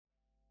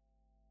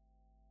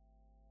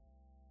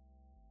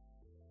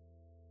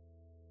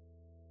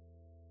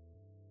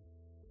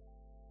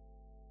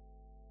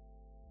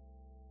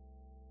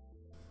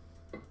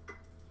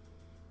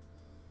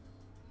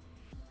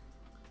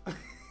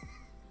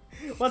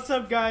What's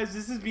up, guys?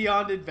 This is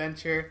Beyond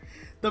Adventure.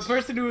 The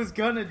person who was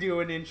gonna do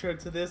an intro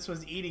to this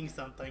was eating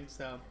something,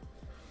 so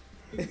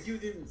You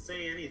didn't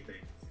say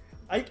anything.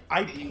 I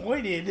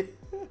pointed.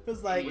 I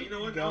was like, Well, you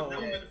know what? go. Now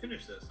I'm gonna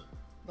finish this.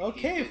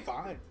 Okay,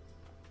 fine.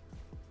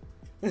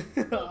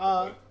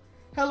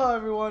 Hello,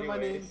 everyone.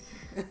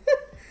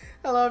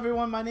 Hello,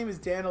 everyone. My name is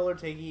Dan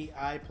Olortegui.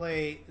 I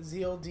play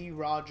ZLD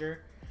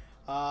Roger,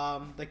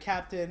 the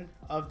captain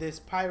of this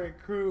pirate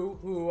crew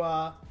who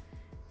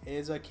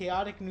is a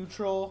chaotic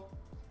neutral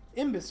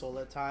imbecile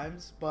at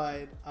times,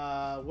 but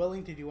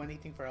willing to do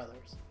anything for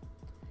others.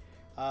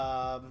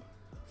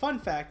 Fun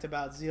fact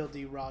about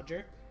ZLD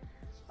Roger.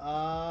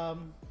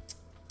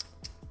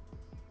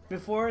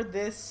 Before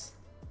this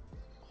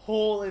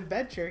whole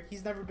adventure,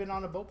 he's never been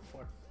on a boat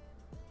before.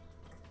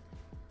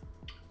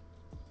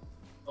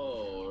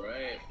 Oh,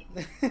 right.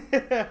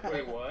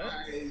 Wait, what?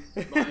 My name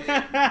is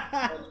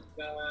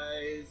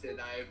guys, and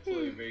I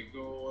play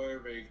Vigor.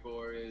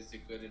 Vigor is a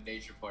good and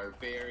natured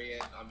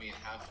barbarian. I mean,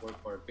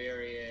 half-orc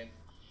barbarian.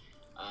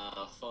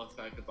 Fun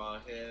fact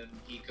about him,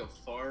 he can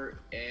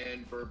fart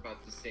and burp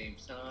at the same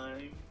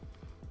time.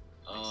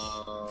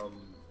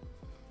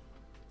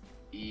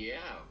 Yeah.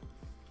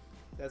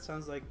 That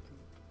sounds like...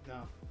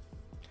 No.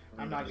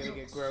 I'm not gonna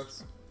get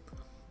gross.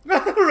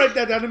 Write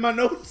that down in my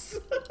notes.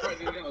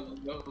 Writing down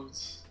the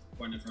notes.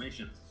 Important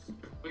information.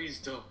 Please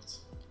don't.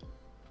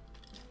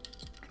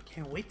 I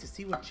can't wait to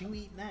see what you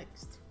eat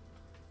next.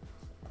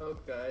 Hello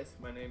guys,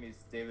 my name is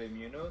David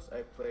Munoz.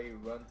 I play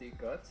Runty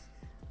Guts,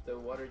 the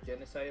water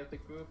genocide of the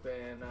group,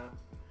 and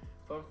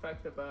fun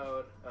fact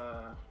about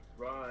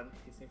Ron,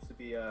 he seems to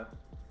be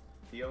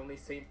the only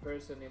sane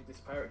person in this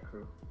pirate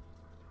crew.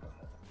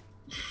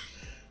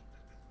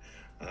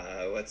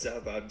 What's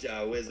up? I'm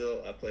Ja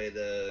Wizzle. I play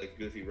the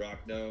Goofy Rock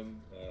Gnome.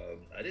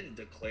 I didn't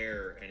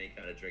declare any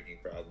kind of drinking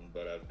problem,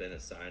 but I've been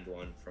assigned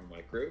one from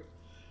my crew,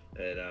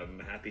 and I'm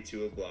happy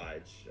to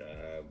oblige.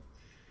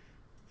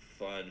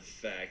 Fun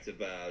fact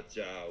about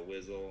Ja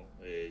Wizzle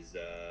is,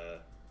 I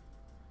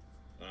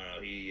don't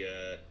know,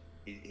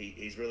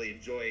 he's really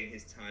enjoying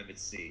his time at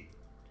sea.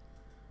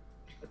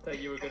 I thought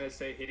you were gonna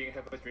say he didn't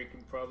have a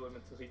drinking problem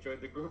until he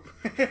joined the group.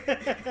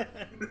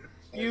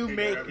 You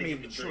make me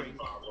The drink.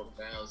 problem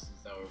now since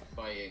I were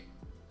fighting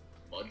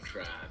mud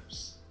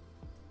crabs.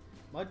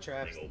 Mud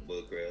traps. Big old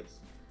bull crabs.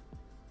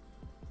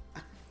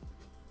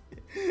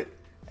 Wherever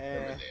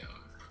Uh, they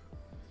are.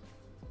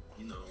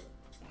 You know,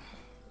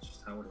 that's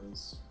just how it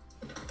is.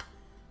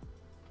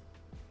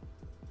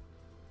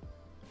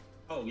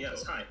 Oh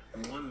yes, hi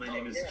everyone. My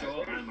name is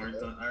Joel. I'm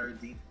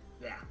RD.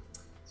 Yeah.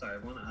 Sorry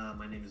everyone.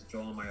 My name is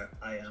Joel.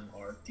 I am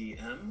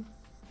RDM.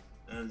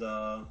 And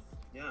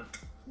yeah,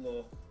 a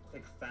little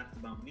quick fact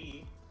about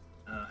me.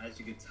 As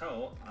you can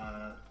tell,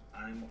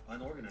 I'm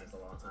unorganized a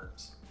lot of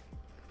times.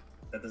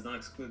 That does not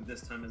exclude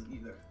this time as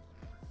either.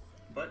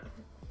 But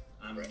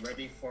I'm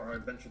ready for our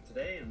adventure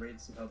today and ready to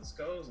see how this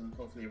goes, and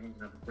hopefully everyone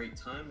can have a great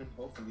time, and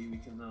hopefully we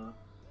can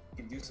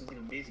do something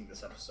amazing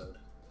this episode.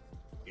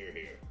 Here,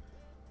 here.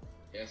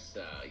 Yes,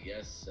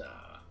 yes,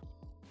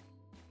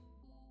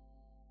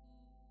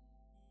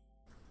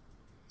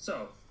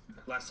 So,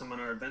 last time on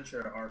our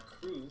adventure, our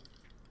crew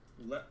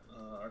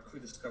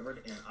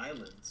discovered an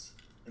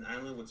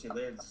island which they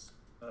later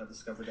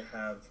discovered to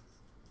have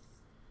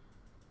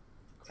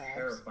Crabs.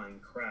 terrifying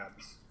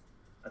crabs,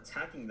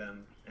 attacking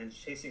them and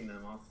chasing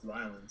them off the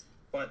island.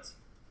 But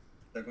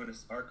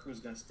our crew's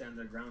going to stand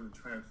their ground and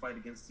try to fight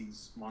against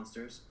these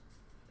monsters,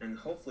 and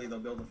hopefully they'll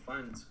be able to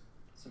find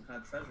some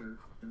kind of treasure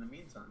in the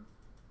meantime.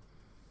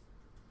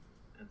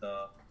 And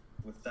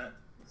with that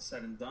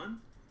said and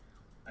done,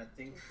 I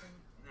think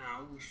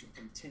now we should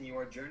continue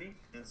our journey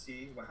and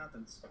see what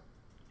happens.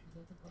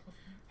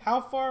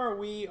 How far are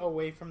we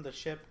away from the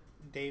ship,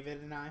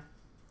 David and I?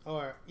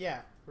 Or,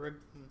 yeah.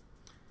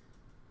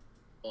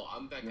 well,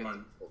 I'm back at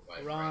Ron. the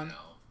port Ron. right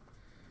now.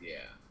 Yeah.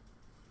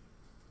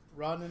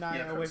 Ron and I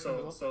are away from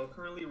the boat. So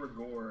currently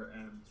Rigor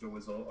and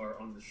Joizel are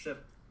on the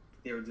ship.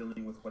 They are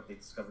dealing with what they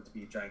discovered to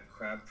be a giant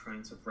crab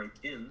trying to break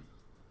in.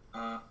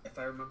 If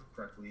I remember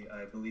correctly,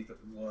 I believe it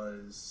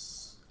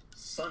was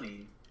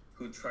Sunny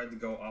who tried to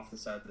go off the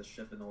side of the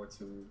ship in order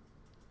to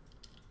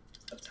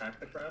attack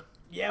the crab.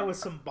 Yeah, with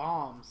some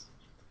bombs.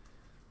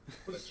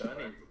 Who's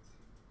Johnny?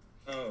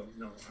 Oh,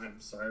 no, I'm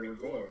sorry,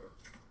 Rigor.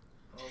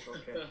 Oh,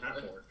 okay.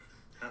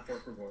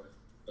 Half-orc Rigor.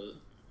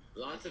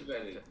 Lots of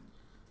editing.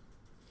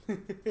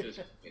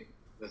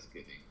 Just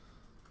kidding.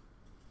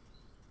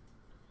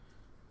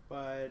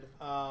 But,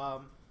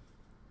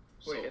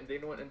 Wait, So- and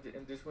then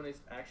and this one is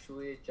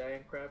actually a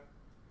giant crab,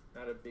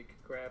 not a big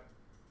crab.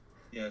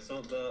 Yeah,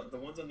 so the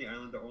ones on the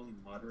island are only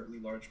moderately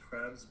large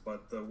crabs,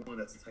 but the one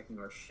that's attacking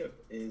our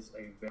ship is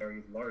a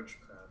very large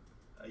crab.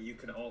 You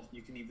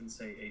can even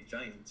say a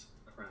giant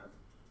crab.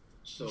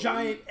 So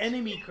giant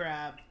enemy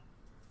crab.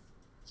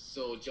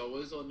 So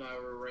Jowizo and I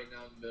were right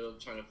now in the middle of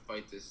trying to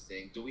fight this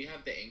thing. Do we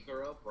have the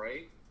anchor up,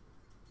 right?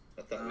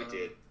 I thought we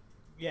did.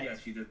 Yes.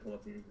 Yes, you did pull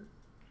up the anchor.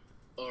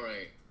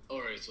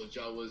 Alright, so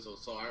Jowizo.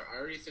 So I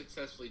already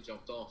successfully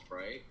jumped off,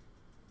 right?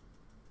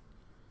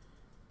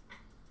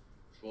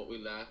 For what we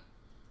left.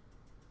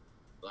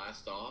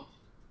 Last off.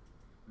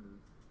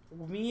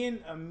 Me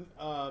and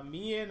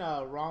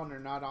Ron are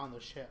not on the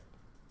ship.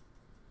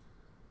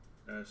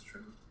 That's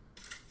true.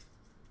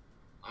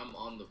 I'm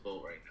on the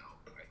boat right now.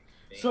 I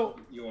think. So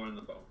You are on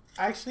the boat.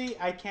 actually,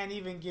 I can't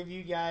even give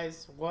you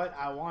guys what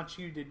I want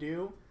you to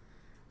do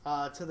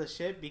to the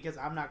ship because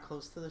I'm not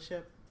close to the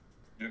ship.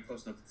 You're not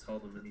close enough to tell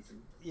them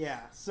anything.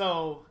 Yeah.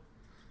 So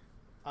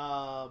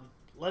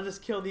let us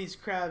kill these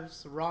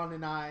crabs, Ron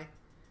and I,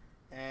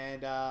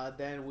 and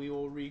then we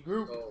will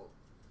regroup. So,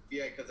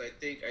 yeah, because I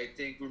think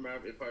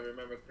remember if I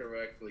remember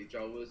correctly,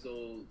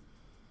 Jawizzle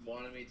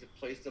wanted me to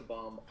place the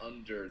bomb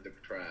under the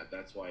crab.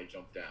 That's why I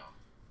jumped down.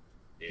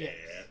 Yeah.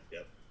 Yes.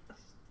 Yep.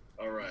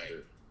 All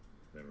right.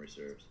 Memory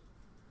serves.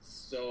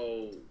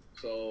 So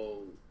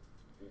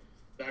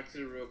back to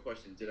the real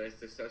question: did I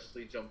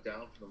successfully jump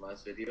down from the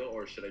last video,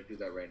 or should I do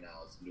that right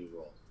now? It's a new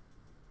roll.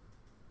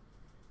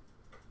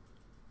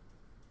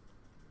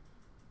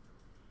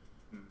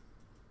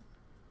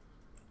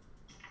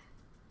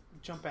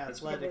 Jump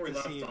Let's remember athletic where we to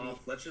left see if off.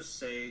 Let's just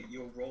say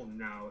you'll roll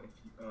now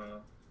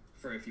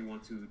if you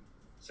want to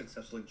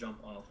successfully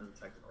jump off and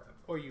attack the crab.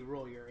 or you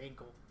roll your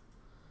ankle.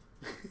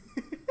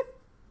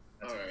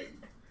 All right.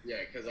 Yeah,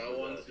 because I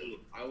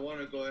want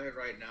to go ahead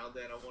right now.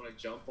 Then I want to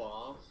jump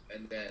off,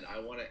 and then I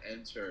want to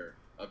enter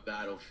a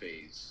battle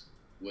phase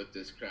with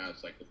this crab,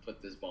 so I can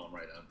put this bomb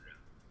right under him.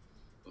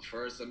 But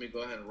first, let me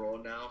go ahead and roll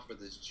now for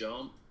this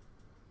jump.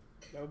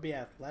 That would be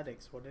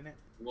athletics, wouldn't it?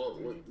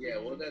 What would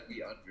that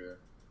be under?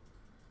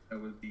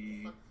 That would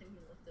be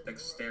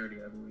dexterity,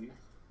 I believe.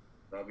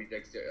 That'll be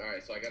dexterity. All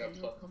right, so I got a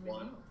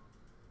 +1.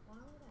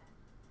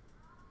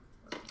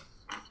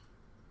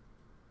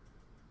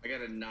 I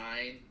got a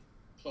 9.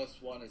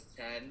 +1 is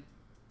 10.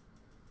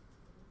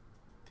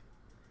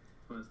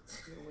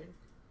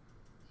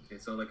 Okay,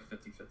 so like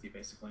 50-50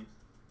 basically.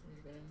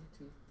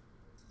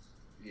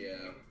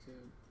 Yeah.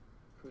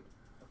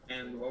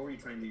 And what were you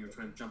trying to do? You were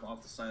trying to jump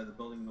off the side of the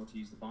building in order to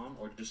use the bomb,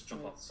 or just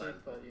jump off the side?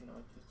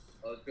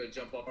 I was gonna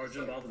jump off. Or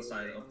jump off the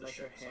side of the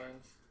ship.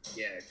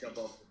 Yeah, jump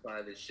off the side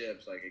of the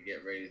ship so I could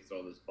get ready to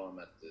throw this bomb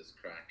at this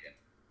kraken.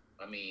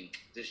 I mean,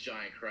 this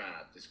giant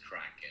crab, this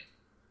kraken.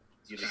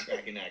 You just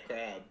cracking that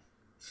crab.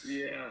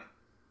 Yeah.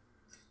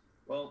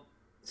 Well,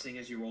 seeing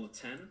as you rolled a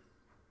 10,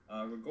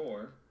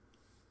 Rigor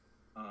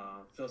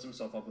fills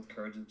himself up with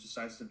courage and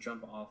decides to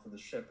jump off of the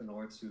ship in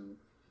order to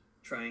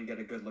try and get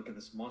a good look at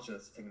this monster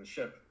that's taking the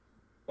ship.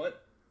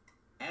 But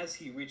as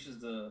he reaches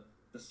the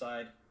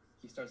side,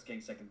 he starts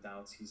getting second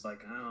doubts. He's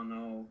like, I don't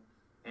know.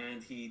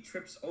 And he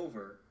trips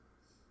over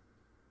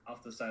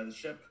off the side of the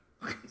ship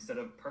instead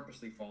of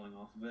purposely falling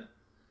off of it.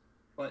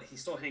 But he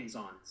still hangs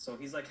on. So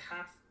he's like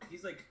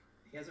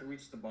he hasn't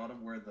reached the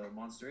bottom where the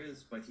monster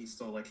is, but he's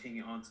still like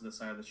hanging on to the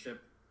side of the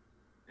ship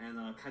and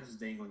kind of just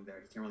dangling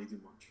there. He can't really do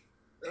much.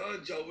 Oh,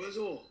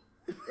 Jawizzle.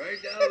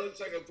 Right now it looks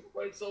like I put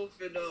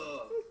myself in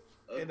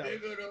a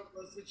bigger of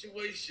a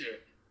situation.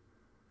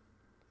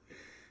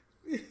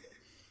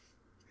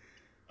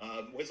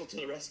 Whistle to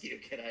the rescue.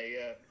 Can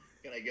I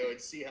go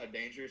and see how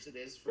dangerous it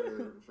is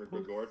for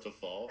Gregor to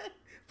fall?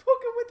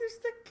 Poke him with your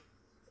stick.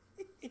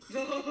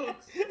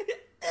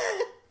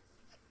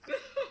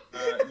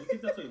 You can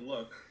definitely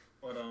look,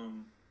 but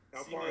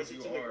How seeing far as is it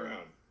you to the are-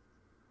 ground?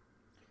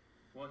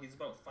 Well, he's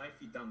about 5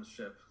 feet down the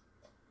ship.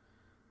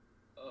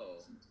 Oh.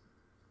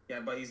 Yeah,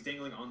 but he's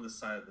dangling on the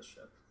side of the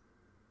ship.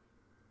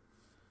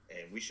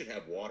 And we should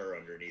have water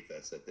underneath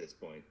us at this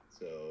point,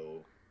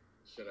 so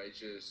Should I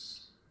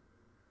just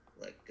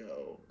let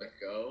go. let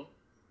go?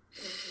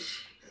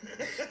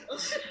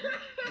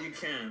 You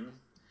can,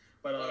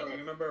 but you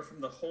remember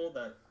from the hole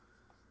that.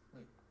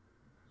 Wait.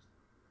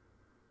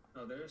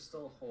 No, there's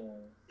still a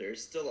hole.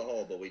 There's still a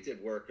hole, but we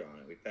did work on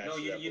it. We patched No,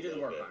 it up you a did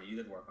little work bit. on it. You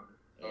did work on it.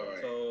 All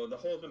right. So the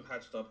hole's been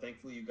patched up.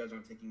 Thankfully, you guys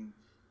aren't taking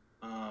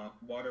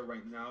water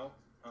right now.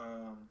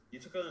 You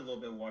took a little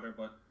bit of water,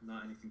 but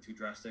not anything too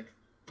drastic.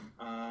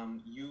 Do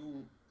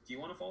you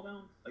want to fall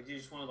down? Like, do you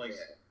just want to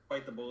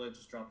bite the bullet,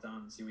 just drop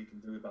down, and see what you can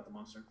do about the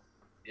monster?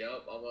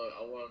 Yep, I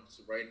want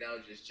to right now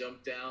just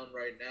jump down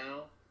right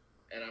now,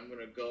 and I'm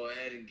gonna go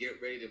ahead and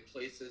get ready to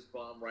place this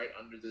bomb right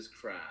under this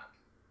crab.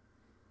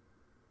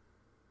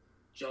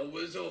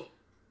 Jawizzle,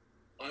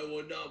 I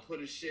will not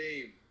put a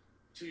shame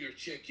to your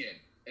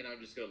chicken, and I'm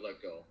just gonna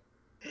let go.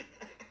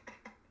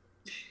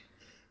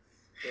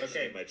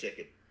 Okay. My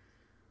chicken.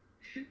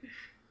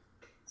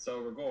 So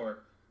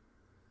Rigor,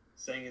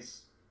 saying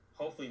his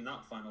hopefully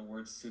not final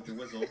words to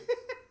Jawizzle,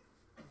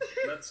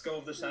 lets go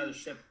of the side of the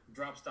ship,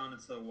 drops down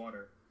into the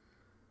water.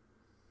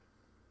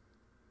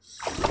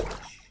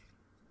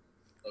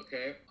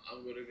 Okay,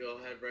 I'm gonna go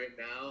ahead right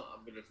now.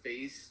 I'm gonna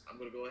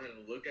go ahead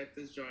and look at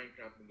this giant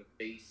crab. I'm gonna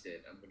face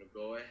it. I'm gonna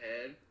go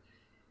ahead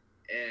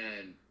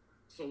and.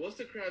 So what's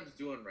the crab's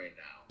doing right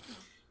now?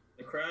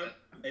 The crab,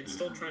 it's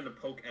still trying to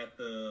poke at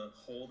the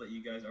hole that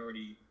you guys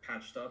already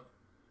patched up,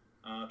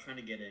 trying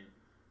to get in.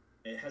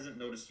 It hasn't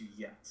noticed you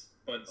yet,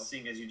 but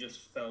seeing as you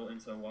just fell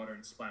into the water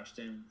and splashed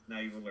in, now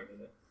you've alerted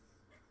it.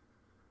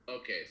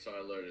 Okay, so I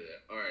alerted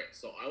it. All right,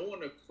 so I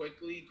want to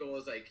quickly go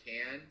as I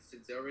can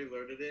since I already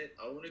alerted it.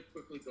 I want to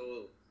quickly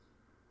go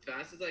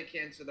fast as I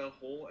can to that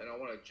hole, and I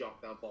want to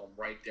drop that bomb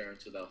right there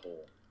into that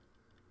hole.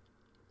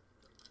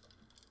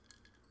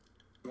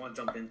 You want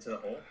to jump into the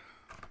hole?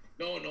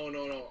 No.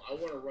 I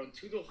want to run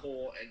to the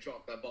hole and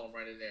drop that bomb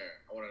right in there.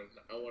 I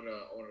want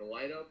to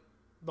light up.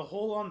 The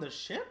hole on the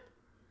ship?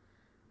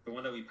 The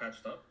one that we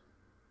patched up?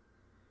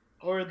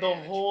 Or the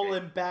hole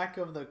in back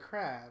of the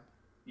crab?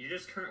 You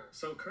just currently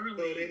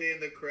Put it in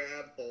the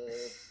crab hole.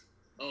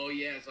 Oh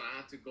yeah, so I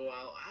have to go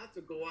out. I have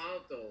to go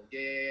out though. Yeah.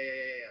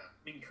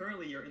 I mean,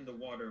 currently you're in the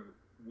water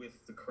with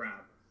the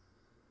crab.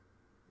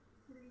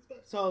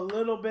 So a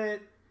little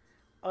bit,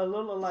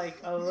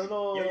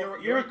 You're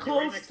you're right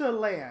close next- to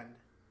land.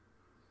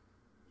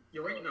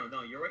 You're right.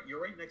 No.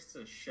 You're right next to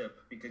the ship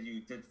because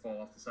you did fall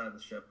off the side of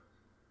the ship.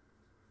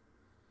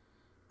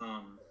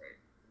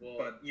 Well,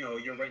 But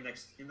you're right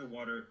next in the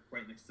water,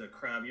 right next to the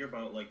crab. You're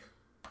about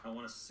I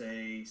want to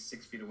say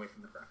 6 feet away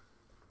from the crab.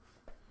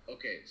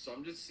 okay, so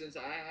since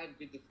I had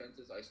good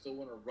defenses, I still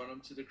want to run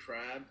them to the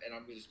crab, and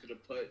I'm just gonna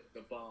put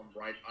the bomb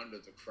right under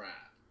the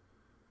crab.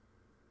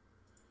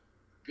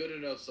 Good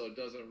enough so it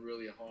doesn't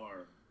really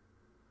harm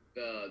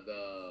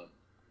the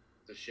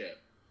ship.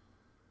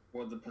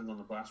 Well, it depends on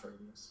the blast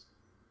radius.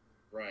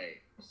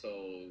 Right.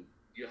 So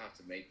you have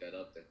to make that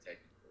up then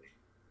technically.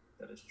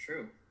 That is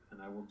true,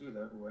 and I will do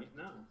that right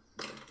now.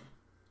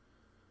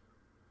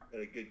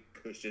 Got a good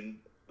cushion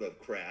of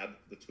crab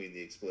between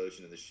the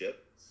explosion and the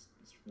ship.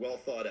 It's well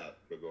thought out,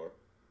 Gregor.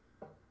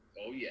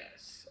 Oh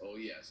yes.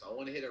 I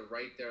want to hit it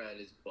right there at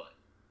his butt.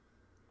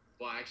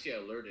 Well, actually, I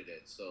alerted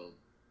it, so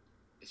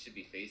it should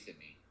be facing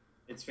me.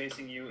 It's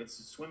facing you. It's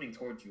swimming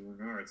towards you.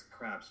 Remember, it's a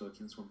crab, so it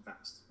can swim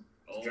fast.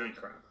 It's a giant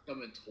crab.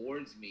 Coming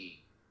towards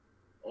me.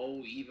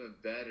 Oh, even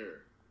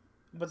better.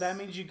 But that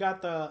means you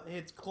got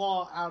its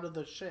claw out of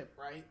the ship,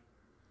 right?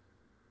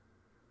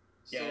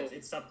 Yeah, So,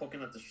 it stopped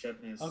poking at the ship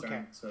and it's Okay.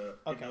 starting to.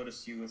 Okay. It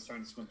noticed you. It's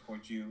starting to swim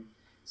towards you.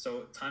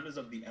 So time is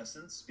of the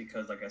essence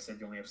because, like I said,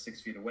 you only have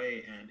 6 feet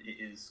away and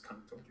it is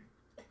coming towards you.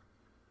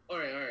 all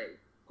right.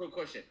 Quick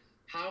question: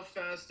 how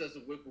fast does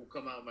the wick will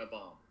come out of my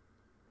bomb?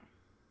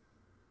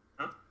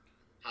 Huh?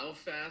 How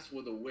fast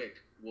will the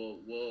wick will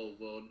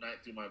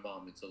ignite through my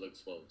bomb until it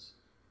explodes?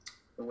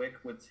 The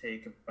wick would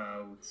take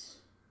about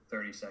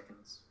 30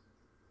 seconds.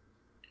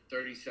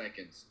 30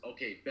 seconds.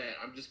 Okay, bet.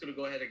 I'm just gonna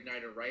go ahead and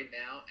ignite it right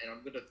now, and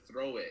I'm gonna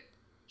throw it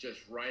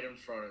just right in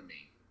front of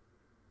me.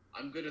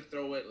 I'm gonna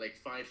throw it like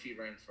 5 feet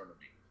right in front of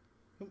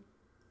me.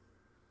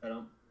 I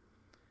don't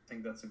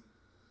think that's a.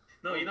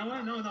 No, you know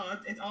what? No.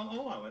 I'll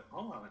allow it.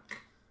 I'll allow it.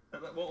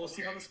 Well, we'll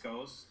see how this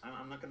goes.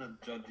 I'm not gonna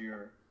judge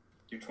your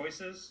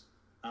choices.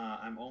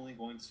 I'm only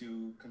going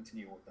to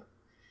continue with them.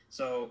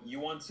 So you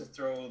want to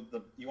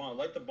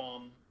light the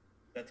bomb.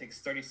 That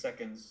takes 30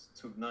 seconds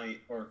to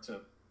ignite or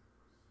to,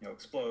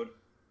 explode.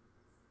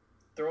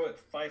 Throw it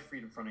 5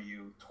 feet in front of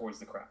you towards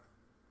the crab.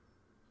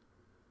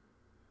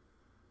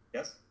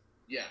 Yes.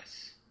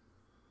 Yes.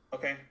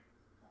 Okay.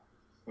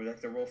 Would you like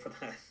to roll for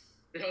that?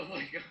 Oh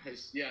my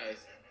gosh, yes.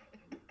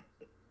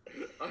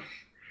 I'm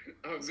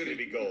It's gonna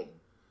be gold.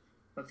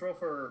 Let's roll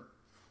for.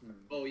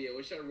 Oh yeah,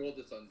 what should I roll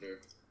this under?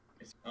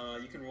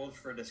 You can roll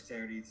for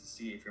dexterity to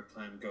see if your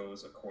plan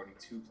goes according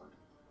to plan.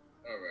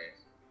 Alright.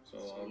 So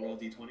I'll roll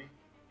d20.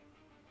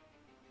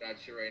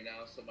 Got you right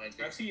now, so my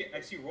Actually,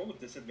 roll with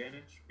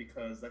disadvantage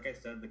because, like I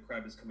said, the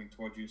crab is coming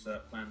towards you, so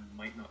that plan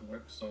might not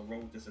work. So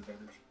roll with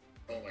disadvantage.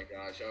 Oh my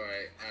gosh,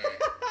 alright. I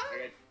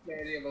got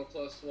plenty of a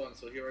 +1,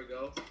 so here we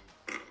go.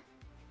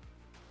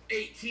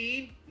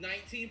 18,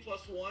 19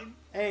 plus 1.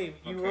 Hey,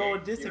 you Okay, roll a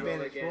you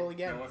disadvantage. again. Roll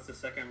again. Now what's the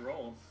second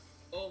roll?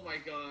 Oh my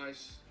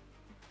gosh.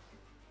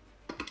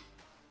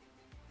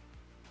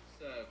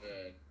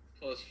 7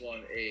 plus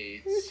 1,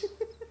 8.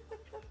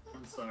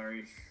 I'm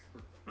sorry.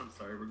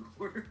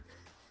 Rigor.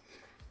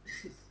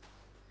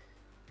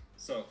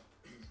 So,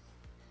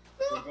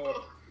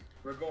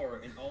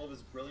 Rigor, in all of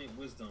his brilliant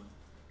wisdom,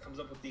 comes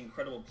up with the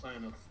incredible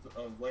plan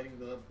of lighting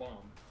the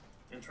bomb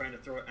and trying to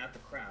throw it at the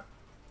crab.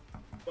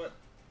 But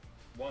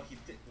while he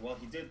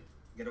did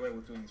get away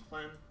with doing his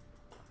plan,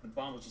 the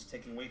bomb was just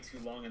taking way too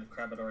long, and the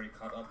crab had already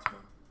caught up to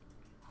him.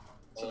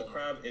 So the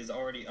crab is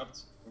already up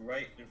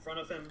right in front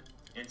of him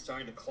and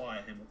starting to claw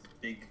at him with his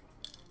big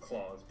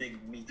claws,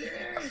 big meaty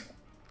hands.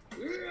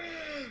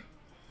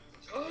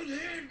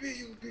 Unhand me,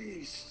 you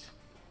beast!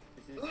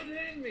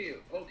 Unhand me!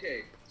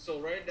 Okay, so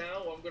right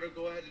now what I'm gonna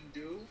go ahead and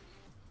do,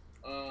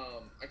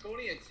 I can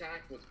only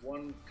attack with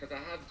one, because I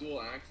have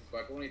dual axes, but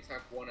I can only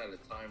attack one at a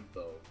time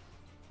though.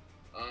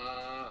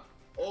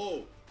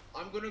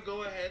 I'm gonna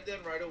go ahead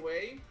then right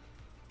away.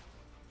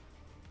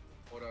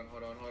 Hold on.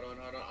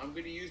 I'm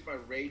gonna use my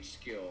rage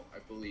skill, I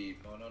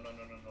believe. No,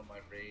 my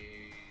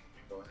rage.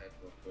 Go ahead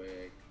real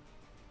quick.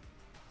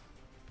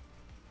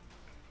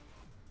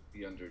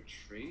 Be under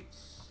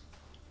traits.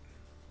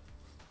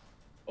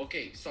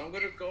 Okay, so I'm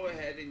gonna go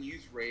ahead and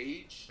use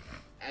rage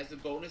as a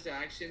bonus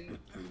action.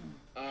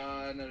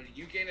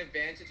 You gain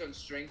advantage on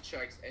strength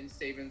checks and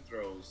saving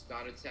throws,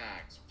 not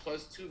attacks.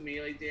 +2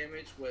 melee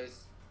damage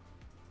was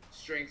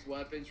strength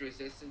weapons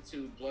resistant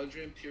to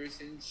bludgeon,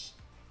 piercing,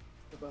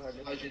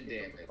 bludgeon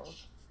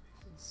damage.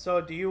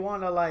 So do you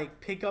want to like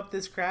pick up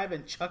this crab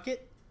and chuck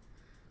it?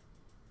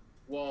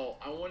 Well,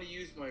 I want to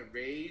use my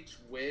rage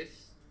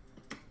with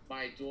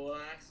my dual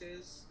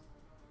axes.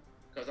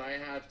 Because I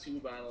have 2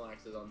 battle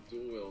axes I'm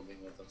dual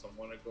wielding with them, so I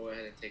want to go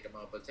ahead and take them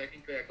out. But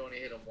technically, I can only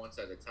hit them once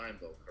at a time,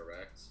 though.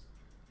 Correct?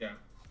 Yeah.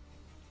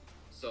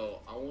 So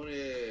I want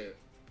to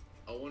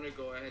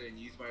go ahead and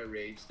use my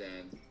rage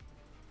then,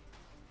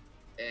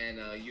 and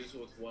use it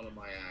with one of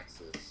my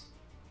axes.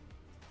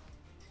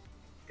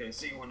 Okay,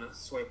 so you want to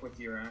swipe with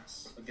your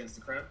axe against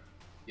the crab?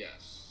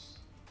 Yes.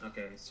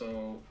 Okay,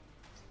 so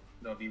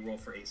that'll be roll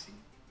for AC.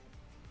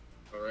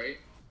 All right.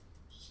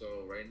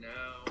 So right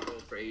now, roll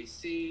for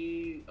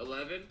AC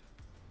 11,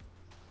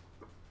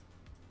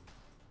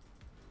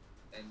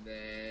 and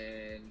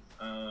then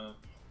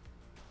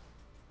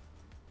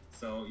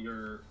So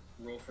your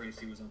roll for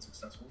AC was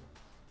unsuccessful.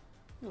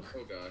 oh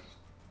gosh.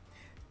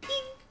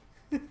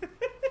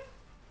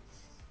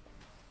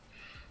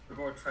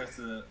 Rigor tries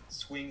to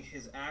swing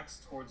his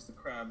axe towards the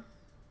crab,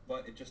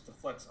 but it just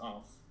deflects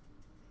off.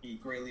 He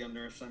greatly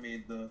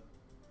underestimated the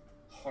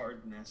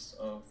hardness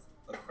of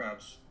a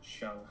crab's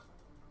shell.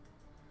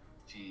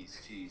 Jeez.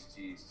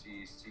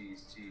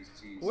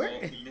 Where-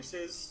 So he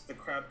misses. The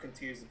crab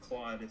continues to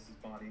claw at his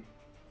body.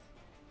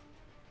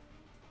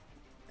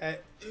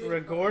 At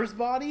Rigor's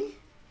body?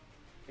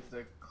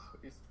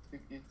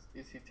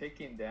 Is he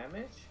taking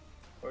damage,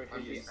 or I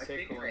is he mean, I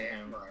think tickling I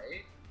am him?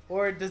 right.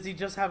 Or does he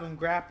just have him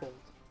grappled?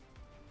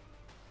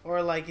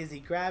 Or like, is he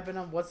grabbing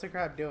him? What's the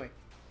crab doing?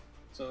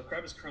 So the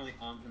crab is currently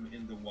on him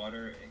in the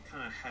water. It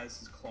kind of has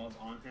his claws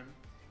on him.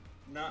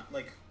 Not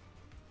like...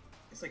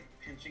 It's like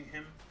pinching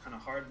him kind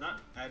of hard.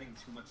 Not adding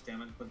too much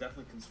damage, but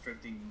definitely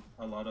constricting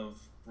a lot of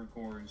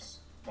Rigor's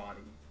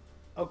body.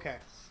 Okay.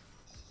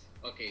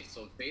 Okay,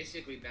 so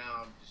basically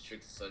now I'm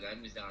restricted, so that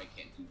means now I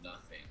can't do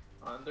nothing.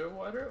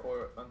 Underwater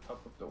or on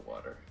top of the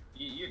water?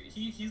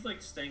 He's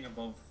like staying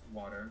above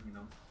water, you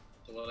know?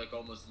 So we're like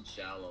almost in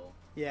shallow.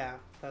 Yeah,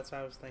 that's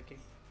what I was thinking.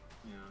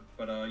 Yeah.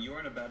 But you are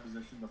in a bad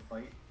position to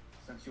fight.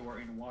 Since you are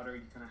in water,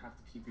 you kind of have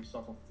to keep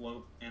yourself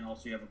afloat, and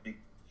also you have a big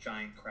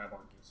giant crab on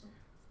you, so...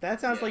 That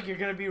sounds Yeah. like you're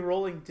going to be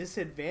rolling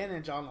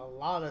disadvantage on a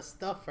lot of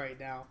stuff right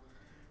now.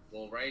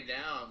 Well, right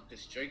now I'm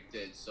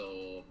constricted,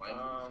 so my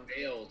move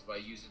failed by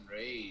using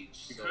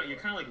rage. You're So kind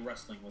of like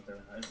wrestling with it.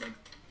 It's like,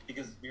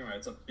 because you're right,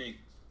 it's a big,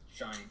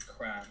 giant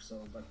crab, so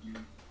like you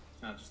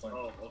kind of just like...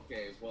 oh,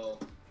 okay. Well,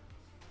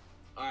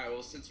 all right.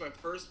 Well, since my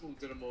first move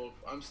didn't move,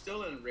 I'm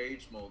still in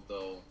rage mode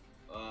though.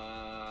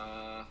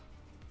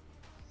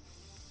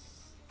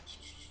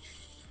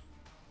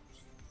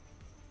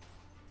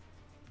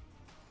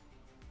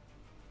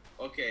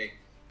 Okay.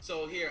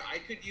 So here, I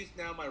could use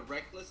now my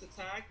reckless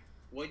attack.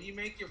 When you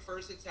make your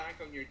first attack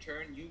on your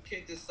turn, you can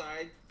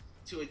decide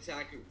to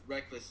attack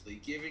recklessly,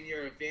 giving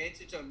your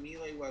advantage on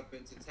melee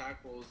weapons attack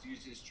rolls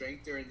using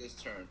strength during this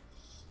turn.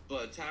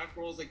 But attack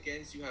rolls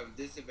against you have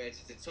disadvantage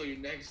until your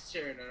next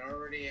turn, and I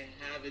already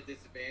have a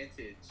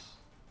disadvantage.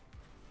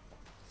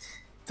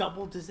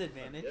 Double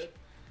disadvantage?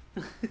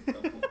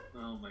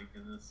 Oh my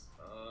goodness.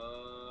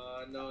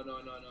 No.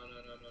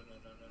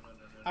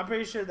 I'm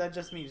pretty sure that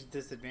just means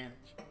disadvantage.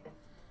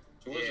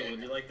 Georgia, Yeah. would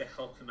you like to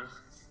help him out?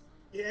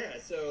 Yeah,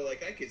 so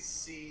like I could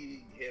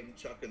see him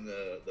chucking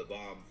the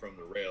bomb from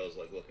the rails,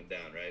 like looking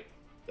down, right?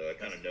 So I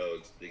kind of know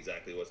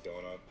exactly what's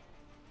going on.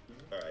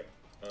 Mhm. All right.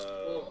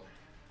 Well,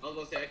 I was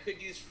gonna say I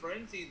could use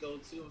frenzy though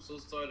too. I'm so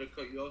sorry to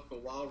cut you off,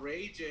 but while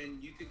raging,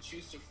 you could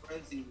choose to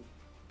frenzy,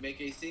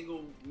 make a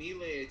single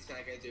melee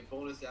attack as a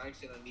bonus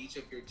action on each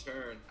of your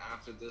turn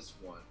after this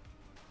one.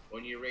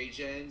 When your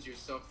rage ends, you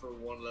suffer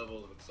 1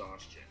 level of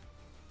exhaustion.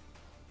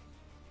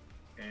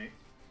 Okay.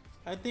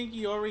 I think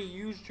you already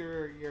used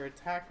your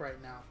attack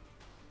right now.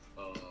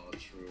 Oh,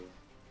 true.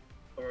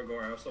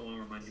 Oragor, I also want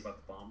to remind you about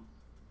the bomb.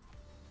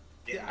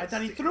 Yeah, I let's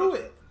thought he think threw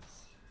about it.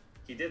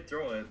 He did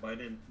throw it, but I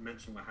didn't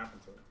mention what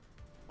happened to it.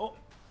 Oh,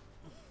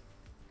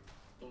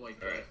 Oh my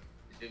god. Alright.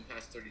 It didn't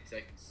pass 30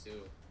 seconds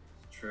too.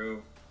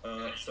 True.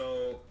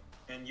 So,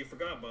 and you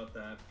forgot about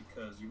that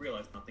because you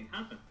realized nothing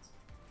happened.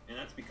 And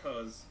that's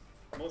because,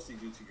 mostly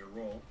due to your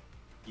roll,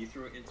 you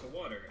threw it into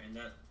water, and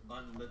that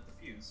unlit the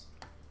fuse.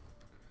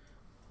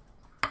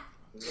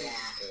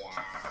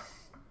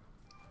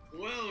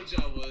 Well,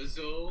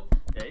 Jawazo,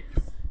 Yikes.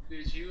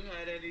 did you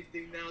had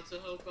anything now to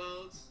help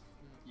out?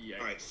 Yikes.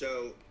 All right.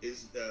 So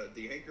is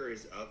the anchor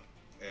is up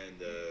and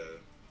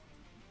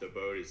the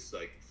boat is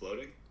like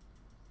floating?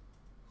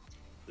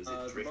 Is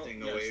it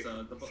drifting away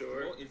from the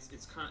shore? boat,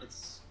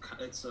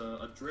 it's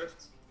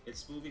adrift.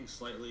 It's moving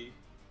slightly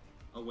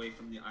away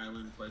from the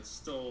island, but it's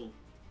still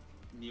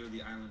near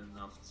the island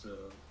enough to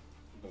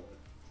board.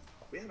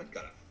 We haven't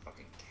got a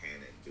fucking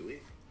cannon, do we?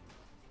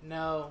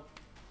 no.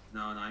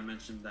 No, I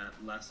mentioned that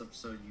last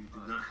episode. You do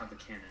not have a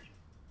cannon,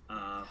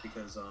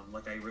 because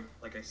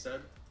like I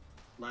said,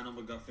 Lionel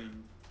MacGuffin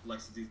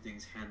likes to do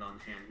things hand on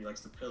hand. He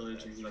likes to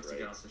pillage and he likes That's to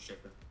get right. off the ship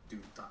and do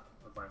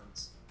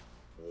violence.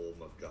 Old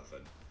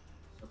MacGuffin.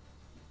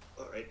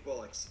 All right,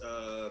 Bollocks.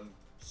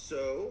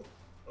 So,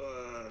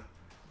 I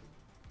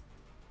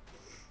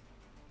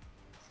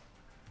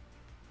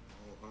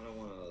don't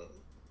want to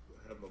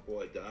have my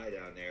boy die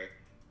down there.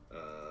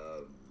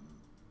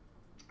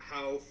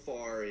 How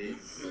far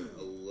is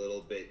a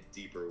little bit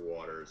deeper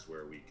waters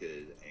where we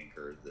could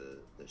anchor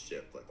the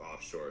ship, like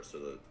offshore, so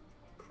the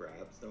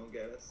crabs don't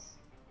get us?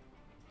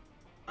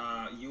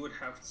 You would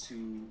have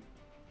to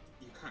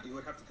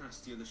kind of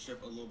steer the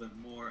ship a little bit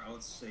more. I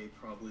would say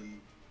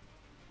probably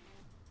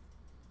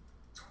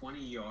 20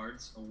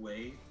 yards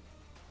away,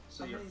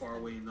 so you're far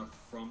away enough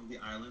from the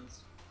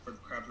islands for the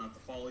crabs not to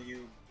follow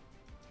you,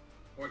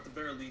 or at the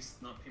very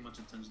least not pay much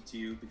attention to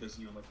you, because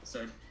like I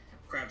said,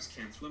 crabs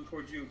can swim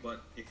towards you,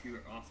 but if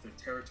you're off their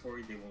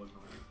territory, they will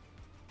ignore you.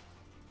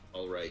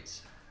 All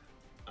right,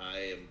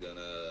 I'm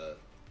gonna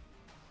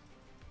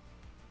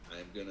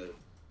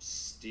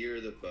steer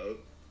the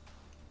boat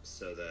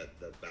so that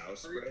the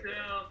bowsprit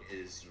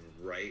is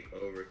right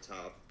over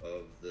top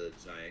of the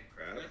giant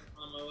crab. Yes,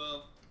 on my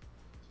will.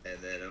 And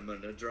then I'm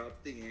gonna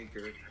drop the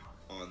anchor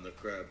on the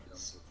crab.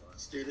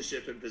 Steer the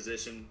ship in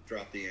position,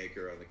 drop the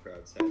anchor on the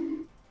crab's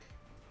head.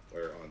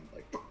 Or on,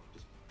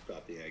 just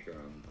drop the anchor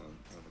on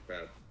the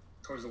crab.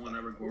 Towards the one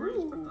that Rigor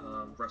is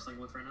wrestling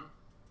with right now?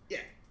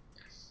 Yeah.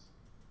 Yes.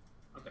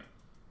 Okay.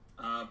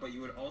 But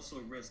you would also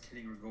risk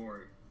hitting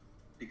Rigor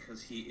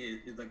because he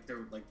is, they're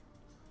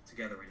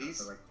together right now.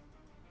 So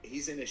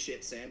He's in a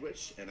shit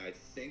sandwich, and I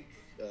think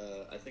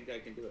I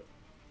can do it.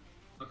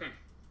 Okay.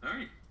 All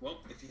right. Well,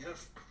 if you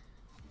have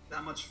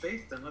that much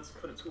faith, then let's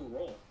put it to a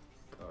roll.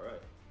 All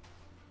right.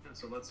 Yeah,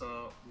 so let's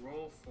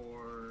roll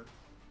for.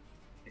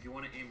 If you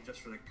want to aim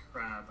just for the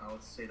crab, I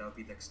would say that would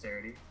be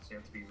dexterity. So you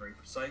have to be very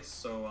precise.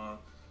 So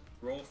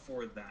roll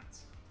for that.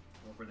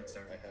 Roll for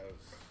dexterity. I have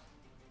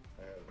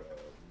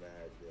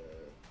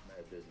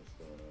mad business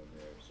going on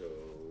there. So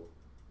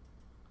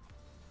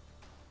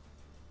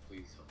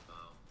Please help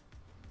out.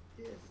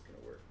 yeah, it's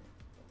gonna work.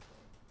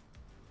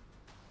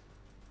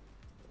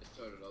 It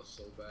started off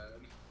so bad.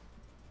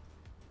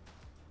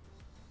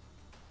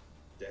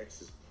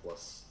 Dex is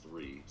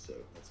 +3, so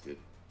that's good.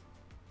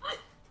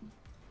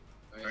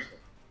 Nice.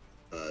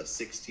 Right.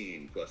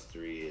 16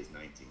 +3 is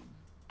 19.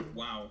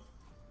 Wow.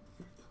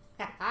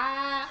 All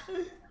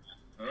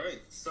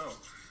right. So,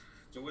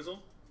 Jowizzle,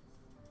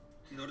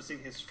 noticing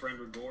his friend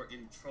Rigor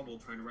in trouble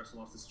trying to wrestle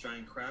off this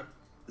giant crab,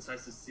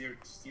 decides to steer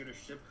the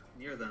ship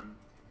near them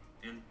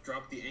and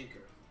drop the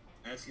anchor.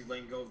 As he's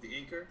letting go of the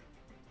anchor,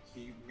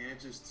 he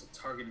manages to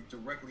target it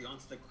directly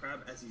onto the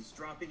crab as he's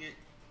dropping it,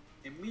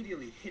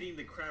 immediately hitting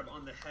the crab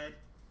on the head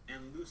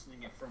and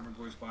loosening it from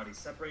Rigor's body,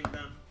 separating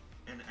them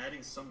and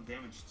adding some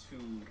damage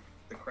to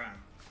the crab.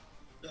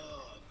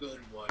 Oh, good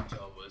one,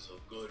 Joe Whistle.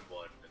 Good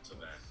one. That's a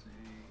man.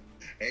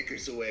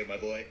 Anchors away, my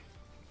boy.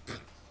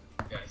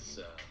 Yes.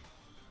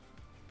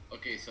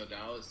 Okay, so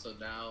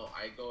now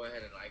I go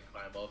ahead and I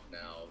climb up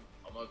now.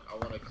 I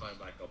want to climb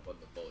back up on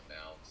the boat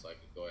now, so I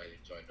can go ahead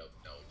and join up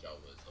now with Joe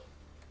Whistle.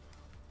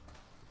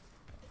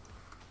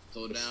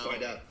 So Let's now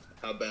find out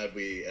how bad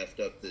we effed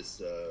up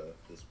this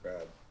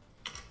crab.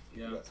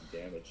 Yeah. We got some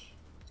damage.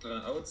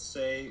 I would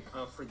say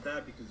for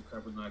that, because the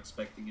crab was not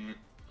expecting it,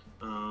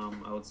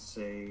 I would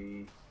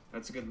say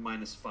that's a good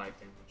 -5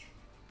 damage.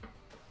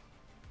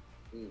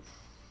 Oof.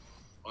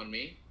 On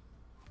me?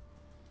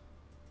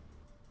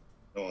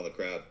 No, on the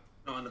crab.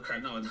 No, on the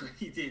crab. No,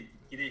 he didn't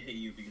hit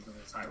you because of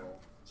his high roll,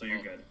 so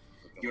you're good.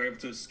 Okay. You were able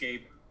to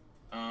escape.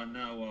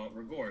 Now,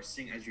 Rigor,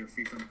 seeing as you're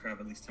free from the crab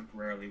at least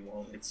temporarily,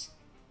 while it's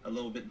a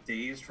little bit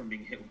dazed from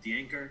being hit with the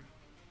anchor,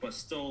 but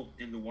still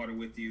in the water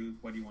with you,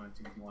 what do you want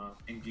to do? Do you want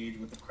to engage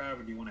with the crab,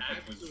 or do you want to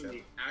head towards the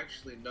ship?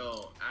 Actually,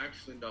 no. I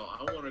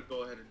want to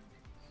go ahead and.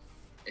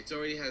 It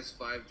already has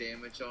 5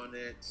 damage on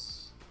it.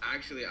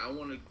 Actually, I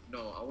want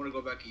to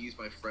go back and use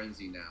my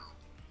frenzy now.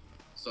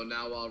 So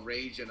now while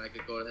raging, I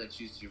could go ahead and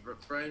choose your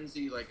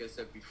frenzy. Like I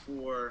said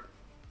before,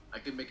 I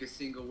can make a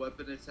single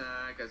weapon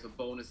attack as a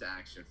bonus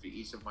action for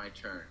each of my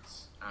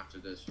turns after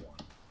this one.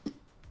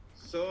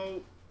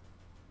 So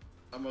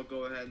I'm gonna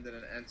go ahead and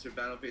then enter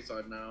battle phase.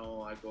 So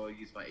now I go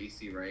use my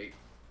AC, right?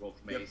 Roll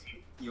for my Yep.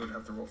 AC. You would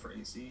have to roll for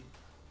AC.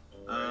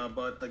 Alright.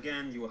 But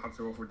again, you will have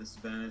to roll for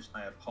disadvantage.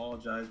 I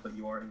apologize, but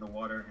you are in the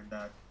water, and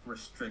that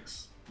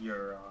restricts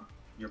your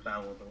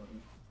battle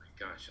ability. My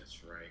gosh,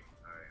 that's right.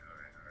 Alright.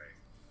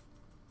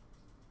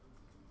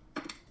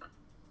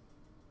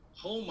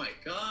 Oh my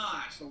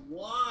gosh, a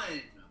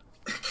 1!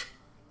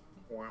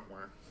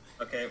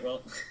 Okay,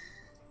 well,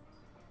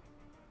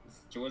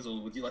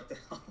 Jowizzle, would you like to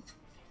help?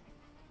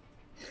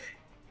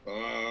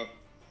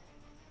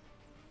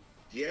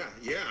 Yeah.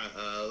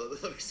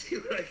 Let me see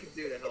what I can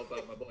do to help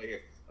out my boy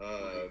here.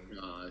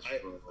 Gosh,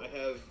 I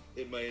have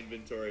in my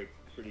inventory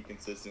pretty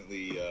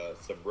consistently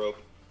some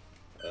rope.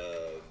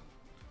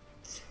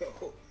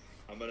 So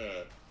I'm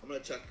gonna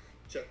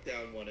chuck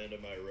down one end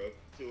of my rope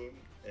to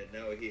him, and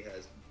now he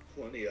has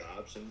plenty of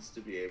options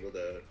to be able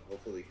to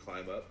hopefully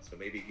climb up. So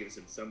maybe it gives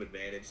him some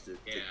advantage to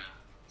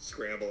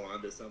scramble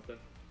onto something.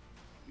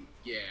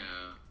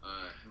 Yeah.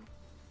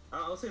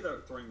 I'll say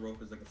that throwing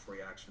rope is like a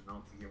free action. I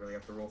don't think you really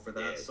have to roll for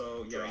that. Yeah,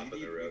 So yeah, dropping the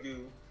you rope.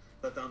 do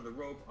let down the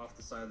rope off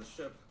the side of the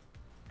ship.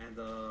 And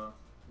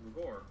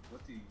Rigor,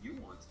 what do you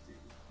want to do?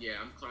 Yeah,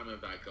 I'm climbing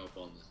back up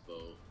on this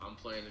boat. I'm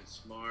playing it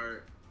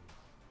smart.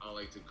 I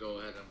like to go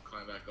ahead and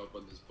climb back up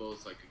on this boat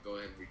so I can go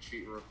ahead and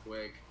retreat real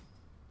quick.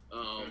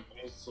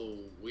 Also,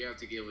 we have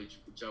to get with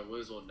John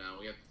Wizzle now.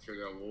 We have to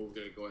figure out what we're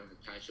going to go ahead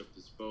and patch up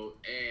this boat,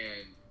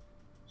 and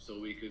so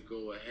we could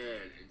go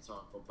ahead and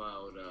talk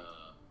about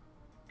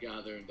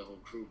gathering the whole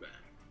crew back.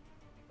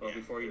 Well, Yeah,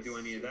 before you do this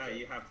any of is that, okay.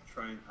 you have to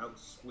try and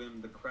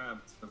outswim the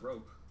crab to the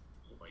rope.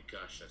 Oh my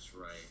gosh, that's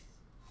right.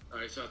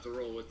 Alright, so I have to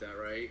roll with that,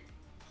 right?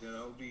 Yeah,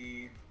 that would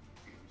be.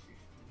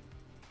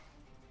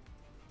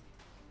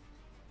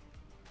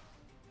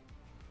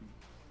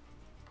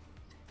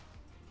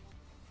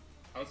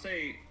 I would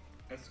say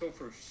let's go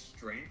for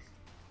strength.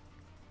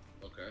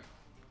 Okay.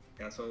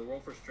 Yeah, so roll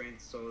for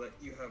strength so that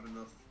you have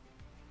enough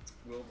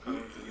willpower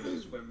to be able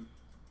to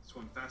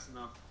swim fast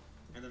enough,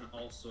 and then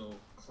also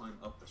climb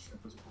up the ship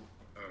as well.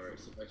 Alright,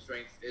 so my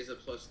strength is a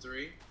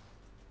 +3.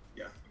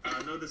 Yeah.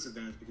 No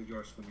disadvantage because you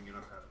are swimming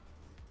enough at it.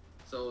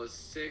 So a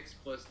 6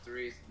 +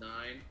 3 is 9.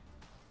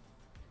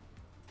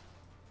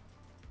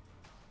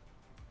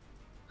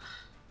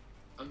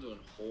 I'm doing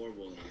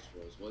horrible in these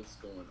rolls. What's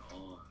going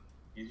on?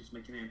 You're just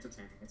making it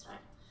entertaining. It's fine.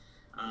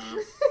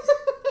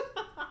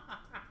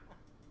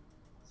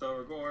 So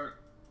Rigor,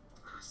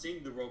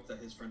 seeing the rope that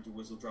his friend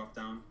Whistle dropped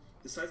down,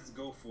 decides to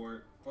go for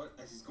it. But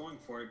as he's going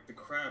for it, the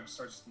crab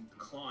starts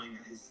clawing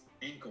at his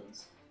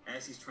ankles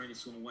as he's trying to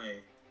swim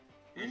away.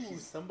 And Ooh,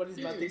 somebody's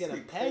about to get a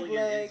basically peg pulling him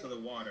leg. into the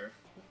water.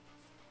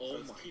 Oh So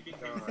it's my keeping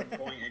him god. from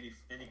going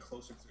any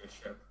closer to the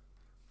ship.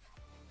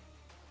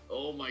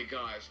 Oh my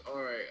gosh.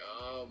 Alright,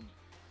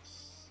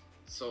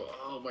 so,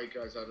 oh my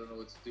gosh, I don't know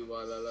what to do.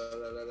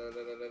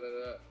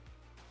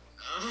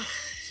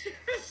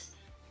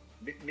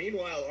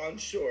 Meanwhile, on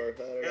shore,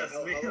 Yes, how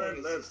long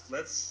is this?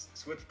 let's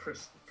switch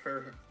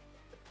perception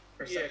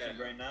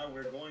right now.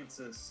 We're going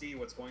to see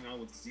what's going on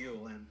with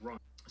Zeal and Ron.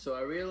 So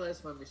I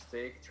realized my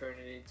mistake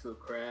turning into a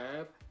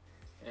crab,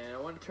 and I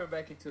want to turn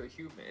back into a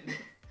human.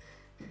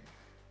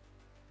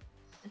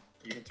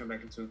 You can turn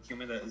back into a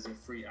human. That is a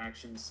free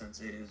action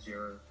since it is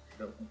your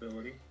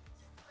ability.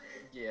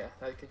 Yeah,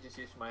 I can just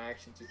use my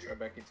action to turn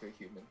back into a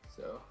human.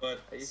 So But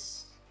I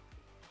use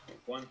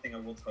one thing I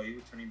will tell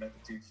you, turning back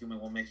into a human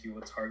will make you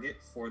a target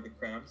for the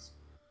crabs,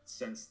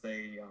 since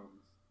they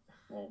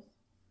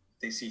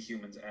they see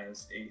humans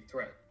as a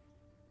threat.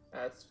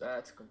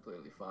 that's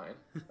completely fine.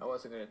 I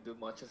wasn't gonna do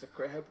much as a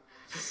crab.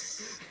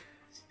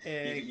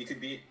 You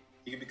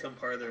can become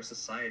part of their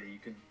society.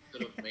 Could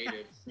have made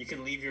it. You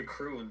can leave your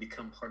crew and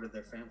become part of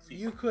their family.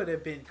 You could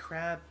have been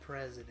crab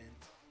president.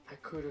 I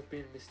could have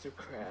been Mr.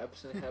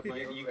 Krabs and had my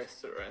You- own you-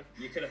 restaurant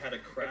You could have had a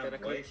then I crab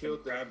could've wife killed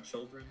and them. crab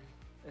children.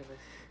 and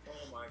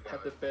Oh my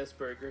have the best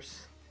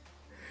burgers.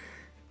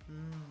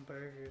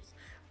 Burgers.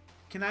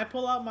 Can I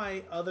pull out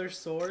my other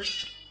sword?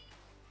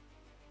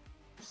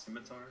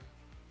 Scimitar.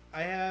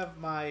 I have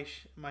my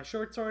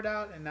short sword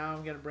out, and now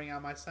I'm gonna bring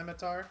out my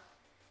scimitar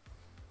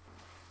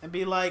and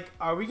be like,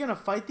 "Are we gonna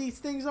fight these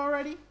things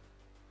already?"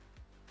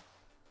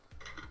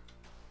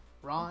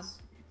 Ron.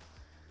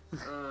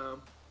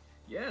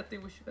 Yeah, I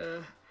think we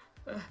should.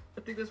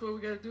 I think that's what we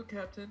gotta do,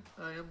 Captain.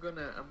 I'm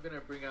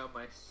gonna bring out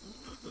my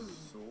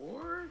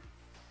sword,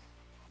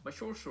 my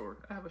short sword.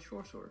 I have a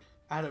short sword.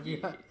 Out of your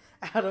Yeah.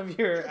 out of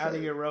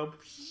your robe.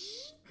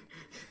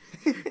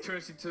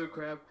 Turns into a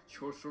crab.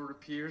 Short sword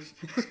appears.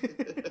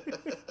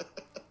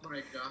 Oh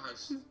my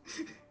gosh.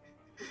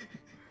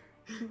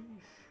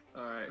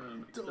 All right.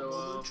 Double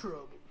So, the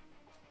trouble.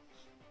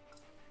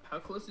 how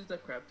close is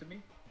that crab to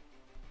me?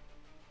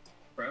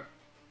 Crab.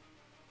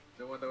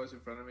 The one that was in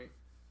front of me.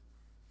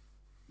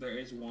 There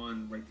is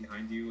one right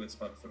behind you. It's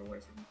about a foot away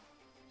from you.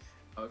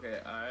 Okay,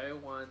 I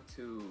want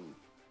to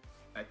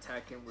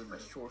attack him with my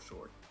short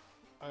sword.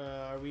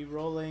 Are we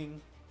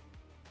rolling?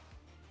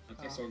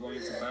 Okay, so we're going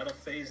into battle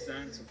phase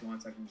then. So if you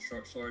want to attack with the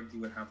short sword, you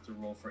would have to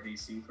roll for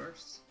AC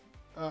first.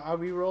 Are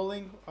we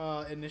rolling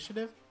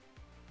initiative?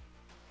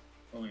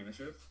 Rolling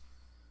initiative.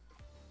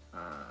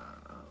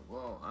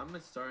 Well, I'm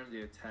starting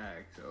the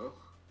attack, so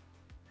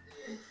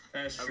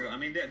That's true. I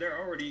mean, they're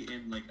already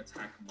in like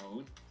attack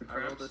mode. The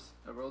crabs.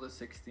 I rolled a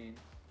 16.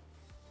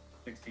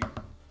 16.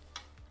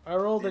 I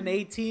rolled an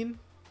 18.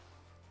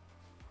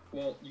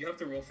 Well, you have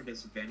to roll for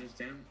disadvantage,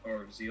 Dan,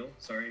 or Zeal.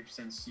 Sorry,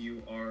 since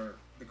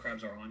the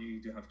crabs are on you.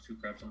 You do have 2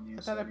 crabs on you.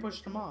 I thought I you-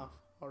 pushed them off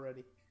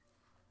already.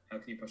 How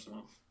can you push them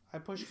off? I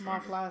pushed them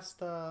off last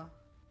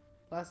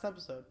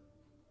episode.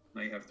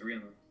 Now you have 3 on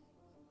them.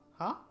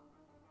 Huh?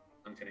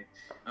 I'm kidding.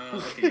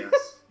 Okay,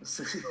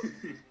 yes.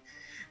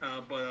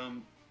 But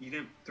you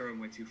didn't throw them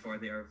way too far.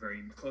 They are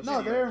very close. No,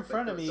 to you. they're in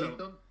front of me.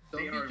 So-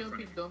 They are in front of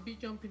you. Don't be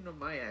jumping on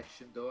my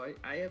action though.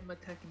 I am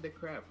attacking the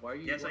crab. Why are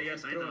you? Yes, why are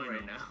yes, you I know, throwing I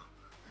right know. now.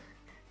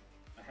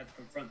 I had to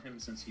confront him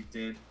since he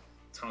did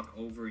talk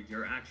over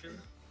your action.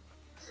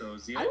 So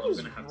Zeal, I I'm was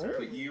gonna have to put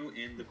rolling. you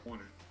in the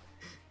corner.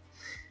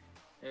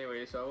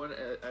 Anyway, so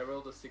I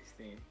rolled a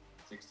 16.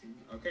 16.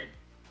 Okay.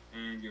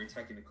 And you're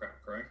attacking the crab,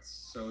 correct?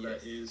 So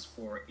that Yes. is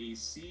for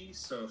AC.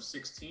 So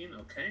 16.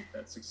 Okay,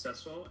 that's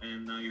successful.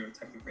 And now you're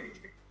attacking for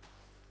HP.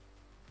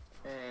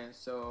 And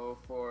so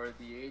for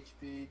the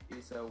HP,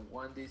 it's a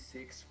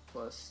 1d6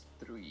 plus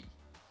 3.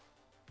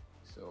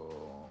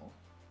 So.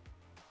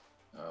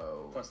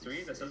 Oh. Plus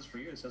 3? That says for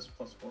you, it says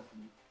plus 4 for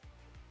me.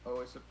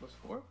 Oh, it's a plus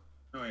 4?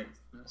 No, wait.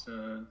 That's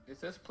It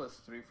says plus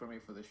 3 for me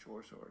for the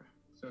short sword.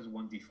 it says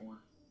 1d4.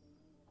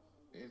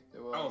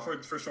 Well, Oh,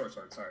 for short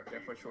sword, sorry. Yeah,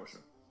 for short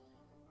sword.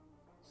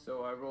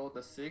 So I rolled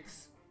a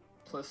 6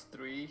 plus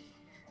 3,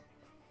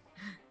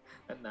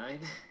 a 9.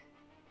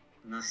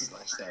 Nice.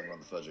 Slash stab on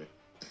the fudger.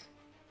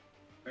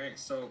 Alright,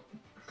 so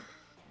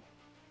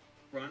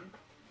run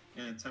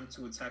and attempt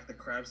to attack the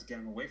crabs to get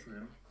him away from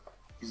him.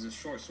 Uses a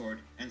short sword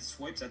and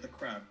swipes at the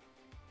crab,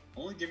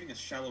 only giving a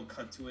shallow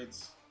cut to it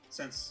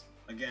since,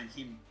 again,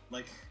 he,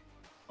 like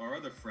our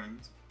other friend,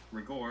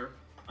 Rigor,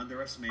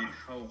 underestimated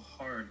how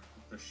hard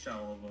the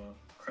shell of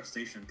a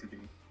crustacean could be.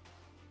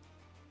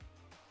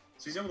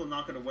 So he's able to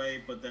knock it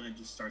away, but then it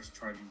just starts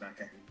charging back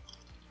at him.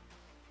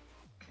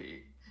 Okay,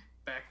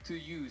 back to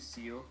you,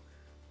 Seal.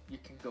 You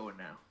can go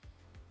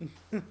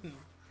now.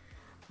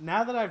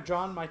 Now that I've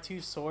drawn my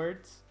 2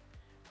 swords,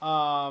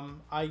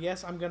 I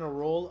guess I'm gonna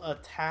roll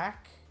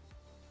attack.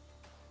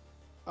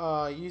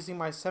 Using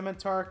my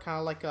scimitar, kind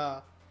of like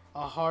a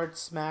hard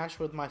smash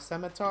with my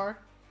scimitar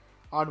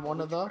on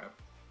one of the.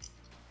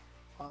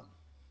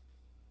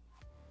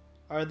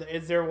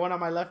 Is there one on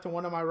my left and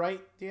one on my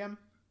right, DM?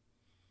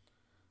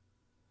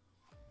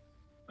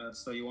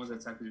 So you want to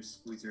attack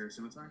with your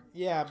scimitar?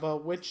 Yeah,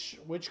 but which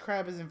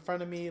crab is in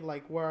front of me?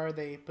 Like, where are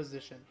they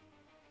positioned?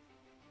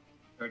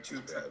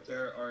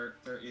 There are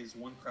there is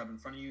 1 crab in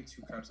front of you,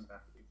 2 crabs in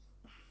back of you.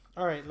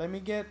 All right, let me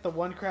get the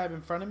 1 crab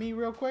in front of me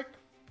real quick.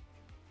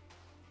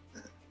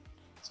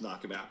 Let's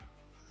knock him out.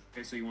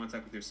 Okay, so you want to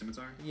attack with your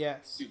scimitar?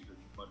 Yes.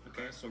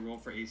 Okay, so roll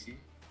for AC.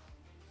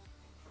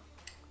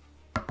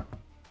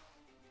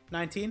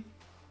 19.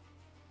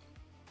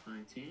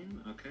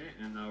 19, okay,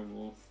 and now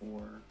roll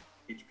for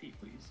HP,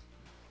 please.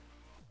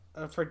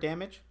 For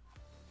damage.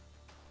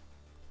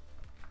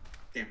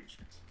 Damage.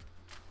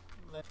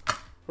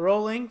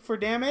 Rolling for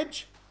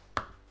damage.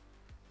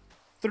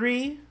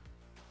 3.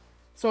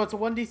 So it's a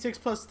 1d6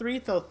 plus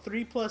 3, so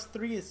 3 plus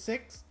 3 is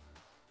 6.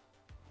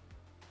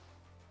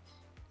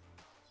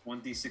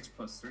 1d6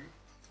 plus 3.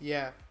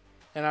 Yeah.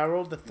 And I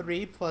rolled the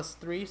 3 plus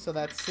 3, so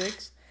that's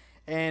 6.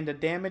 And the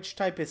damage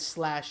type is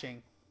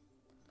slashing.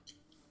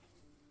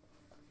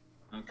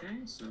 Okay,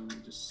 so let me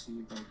just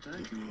see about that.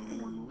 Give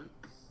me 1 moment.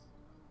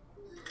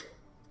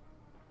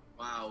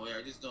 Wow, wait,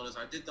 I just noticed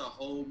I did the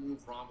whole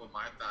move wrong with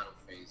my battle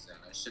phase, and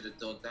I should have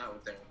done that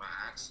with them with my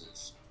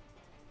axes.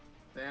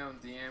 Damn,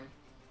 DM.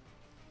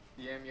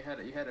 DM, you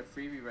had a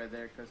freebie right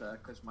there,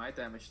 cause my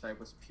damage type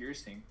was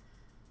piercing.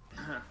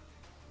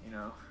 You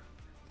know.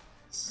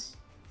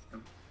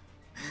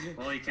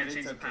 Well, you can't But change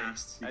it's the okay.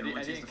 past. You I can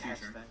only change didn't the catch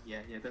future. that. Yeah,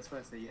 that's why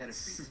I said you had a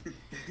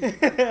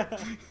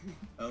freebie.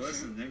 Oh,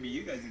 listen, maybe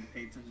you guys need to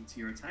pay attention to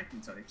your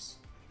attacking types.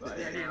 Well, I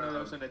didn't know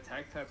there was an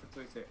attack type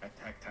until you say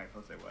attack type. I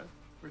was like, what?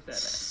 Where's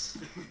that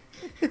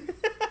at?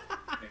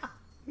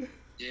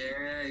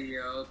 Yeah,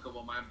 yo, come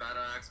on, my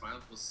battle axe, mine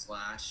was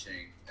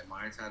slashing, and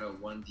mine had a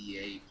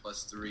 1d8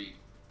 plus 3.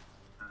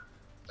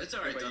 It's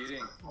alright, But though. you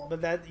didn't.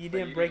 But that you But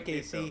didn't break get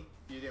AC. though.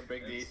 You didn't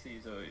break the AC,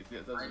 so it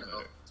doesn't I know.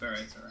 matter. It's alright,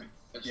 it's alright.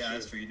 That's Yeah, true.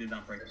 that's true. You did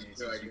not break the AC, That's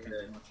true, so I you can't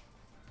did. do much.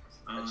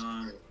 That's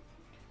true.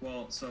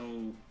 Well,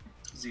 so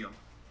Zio.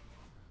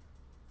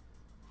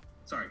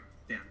 Sorry,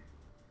 Dan.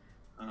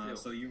 Zio.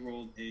 So you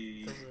rolled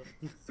a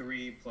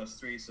 3 plus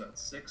 3, so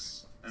that's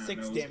 6. And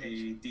 6 that was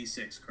damage. a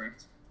D6,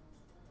 correct?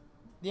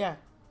 Yeah.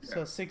 So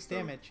Yeah. 6 So-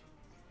 damage.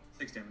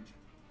 6 damage.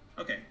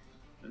 Okay.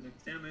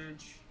 6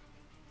 damage.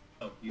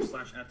 Oh, you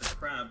slash at the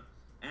crab,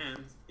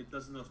 and it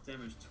does enough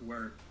damage to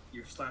where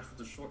your slash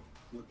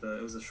with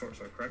it was a short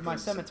sword, correct? My Or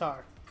was it-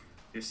 scimitar.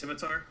 Your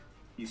scimitar,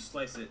 you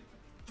slice it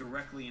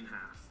directly in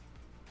half.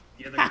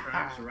 The other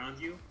crabs around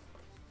you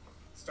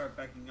start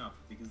backing up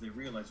because they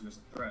realize you as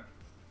a threat.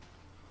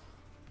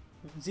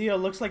 Zio,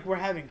 looks like we're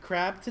having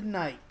crab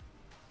tonight.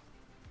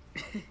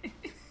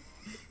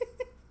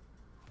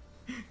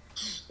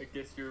 I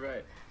guess you're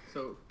right.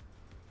 So,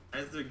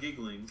 As they're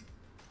giggling,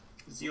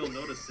 Zeal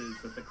notices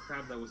that the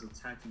crab that was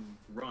attacking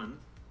Run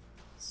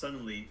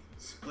suddenly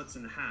splits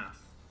in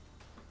half,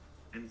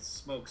 and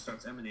smoke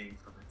starts emanating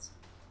from it.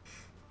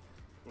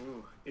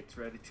 ooh, it's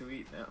ready to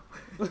eat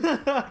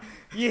now.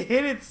 You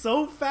hit it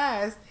so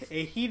fast,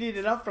 it heated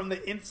it up from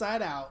the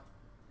inside out.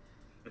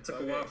 It took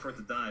Okay. a while for it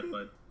to die,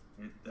 but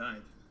it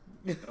died.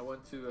 I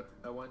want to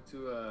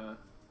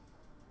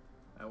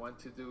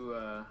do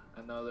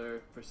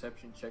another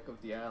perception check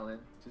of the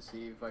island to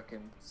see if I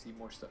can see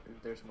more stuff.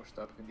 If there's more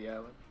stuff in the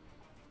island.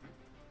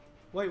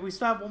 Wait, we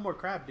still have one more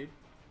crab, dude.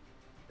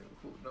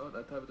 No,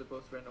 I thought they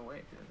both ran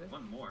away, didn't they?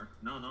 One more.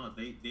 No,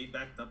 they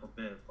backed up a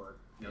bit, but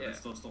they're Yeah.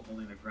 still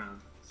holding the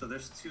ground. So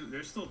there's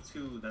still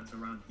 2 that's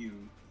around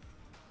you,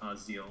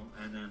 Zeal,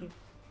 and then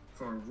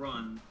for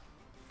Run,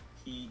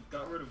 he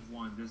got rid of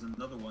 1. There's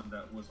another one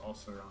that was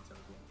also around him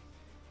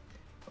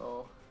as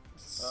well. Oh,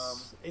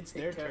 It's hey,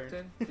 their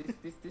turn. Captain.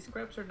 These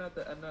crabs are not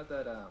that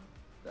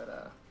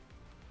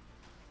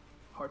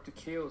hard to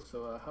kill.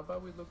 So how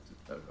about we look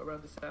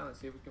around this island,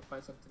 see if we can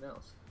find something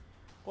else.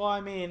 Well,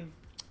 I mean,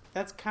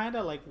 that's kind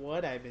of like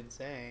what I've been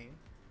saying.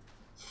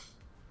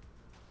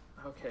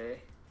 Okay.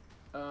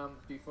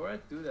 Before I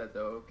do that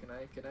though, can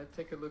I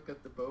take a look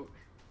at the boat?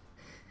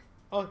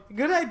 Oh,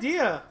 good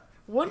idea.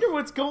 Wonder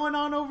what's going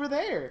on over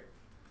there.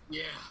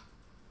 Yeah.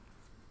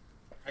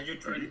 As you're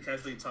trying to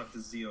casually talk to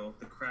Zeal,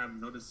 the crab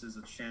notices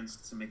a chance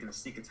to make a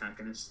sneak attack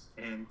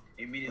and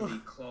immediately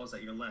claws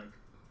at your leg.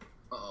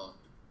 Uh-oh.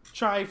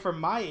 Try for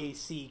my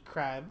AC,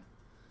 crab.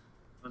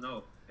 Oh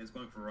no, it's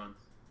going for a run.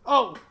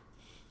 Oh,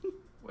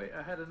 Wait,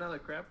 I had another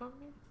crab on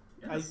me?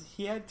 Yes.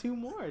 he had 2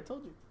 more. I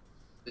told you.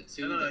 The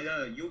two.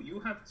 No, you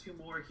have 2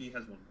 more. He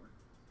has 1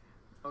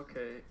 more.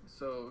 Okay,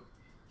 so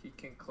he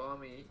can claw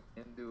me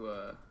and do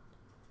a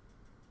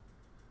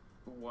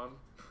 1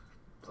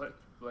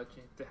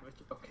 bludgeoning damage.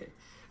 Okay.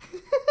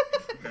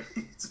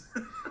 Okay.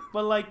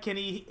 But like, can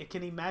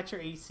he match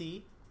your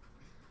AC?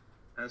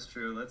 That's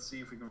true. Let's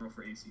see if we can roll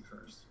for AC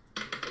first.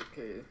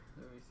 Okay,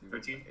 let me see.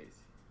 what 13? my AC.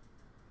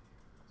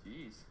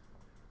 Jeez.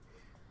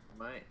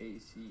 My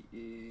AC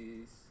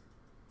is.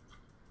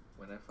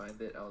 When I find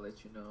it, I'll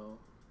let you know.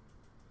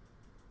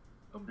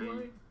 I'm Nine.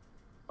 blind.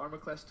 Armor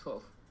class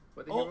 12.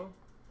 What did Oh. you roll?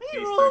 He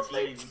Base rolled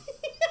 13. 13.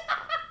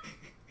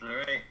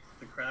 Alright,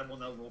 the crab will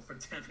now roll for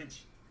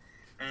damage.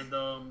 And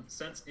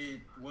since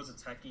it was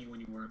attacking you when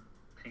you weren't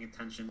paying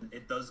attention,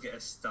 it does get a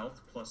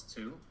stealth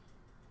 +2.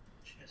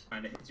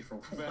 And it hits you for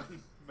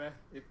 1. Math,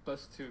 it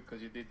 +2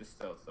 because you did the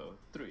stealth, so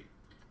 3.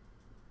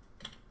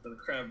 So the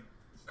crab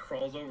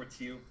crawls over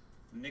to you,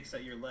 nicks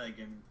at your leg,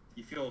 and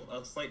you feel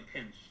a slight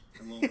pinch,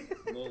 a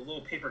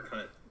little paper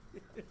cut.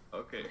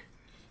 Okay.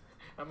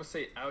 I'm gonna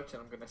say ouch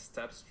and I'm gonna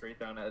stab straight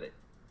down at it.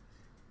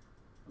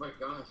 Oh my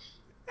gosh.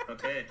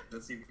 Okay,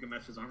 let's see if you can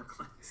match his armor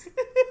class.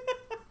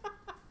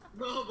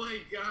 Oh my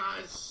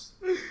gosh.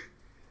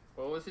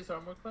 What was his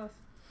armor class?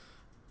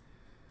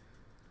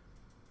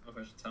 I don't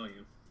know if I should tell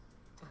you.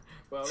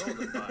 Well, I rolled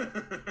a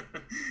 5.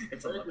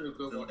 It's 11.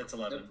 It's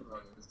 11.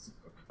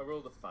 I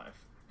rolled a 5.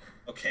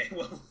 Okay,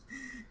 well,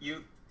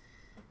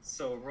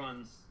 so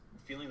Ron,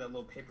 feeling that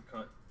little paper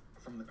cut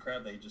from the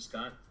crab that you just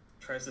got,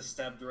 tries to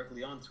stab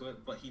directly onto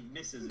it, but he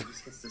misses and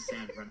just hits the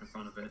sand right in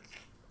front of it.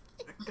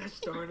 Gosh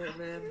darn it,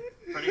 man.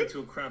 Turning to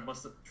a crab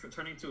must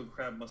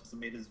have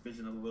made his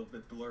vision a little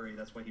bit blurry.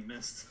 That's why he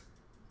missed.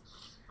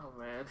 Oh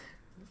man.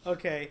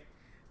 Okay,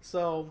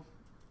 so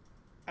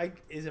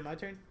is it my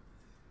turn?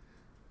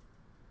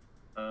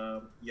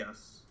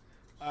 Yes.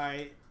 All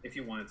right. If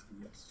you want it to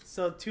be yes.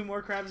 So 2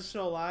 more crabs are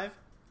still alive.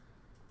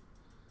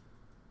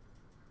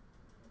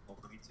 Well,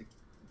 let me take.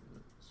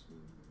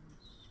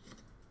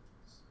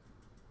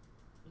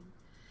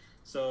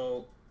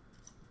 So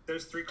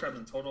there's 3 crabs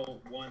in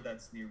total. One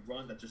that's near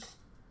Run that just,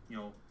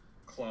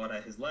 clawed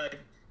at his leg.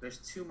 There's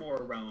 2 more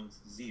around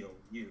Zeal,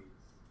 you.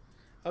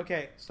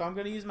 Okay, so I'm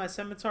gonna use my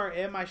scimitar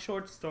and my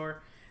short sword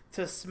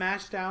to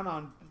smash down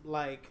on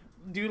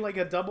do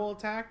a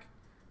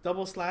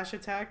double slash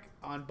attack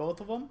on both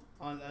of them,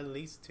 on at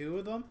least 2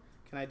 of them.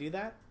 Can I do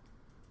that?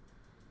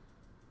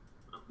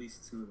 At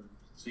least 2 of them.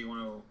 So you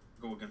want to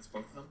go against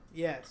both of them?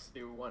 Yes. Do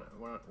you want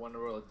to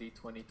roll a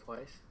d20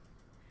 twice?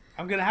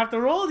 I'm gonna have to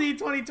roll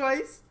d20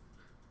 twice.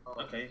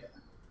 Okay.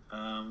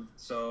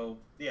 So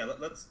yeah,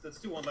 let's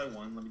do one by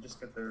one. Let me just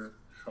get their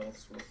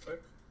health real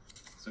quick.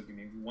 So give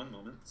me 1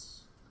 moment.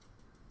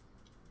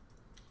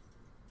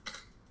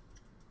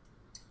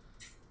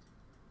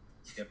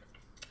 Yep.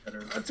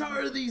 Better. I'm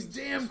tired of these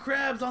damn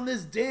crabs on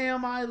this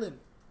damn island.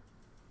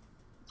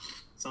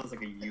 Sounds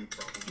like a you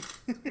problem,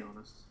 to be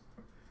honest.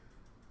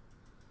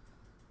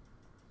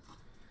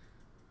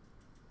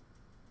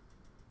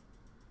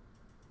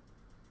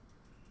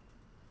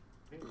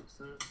 Okay, what's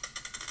that?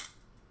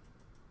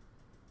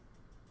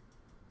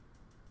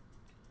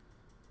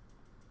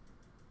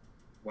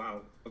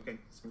 Wow. Okay,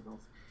 some health.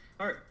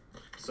 All right.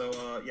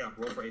 So yeah,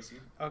 roll for AC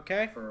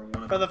Okay. for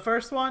one of For the them.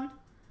 first one,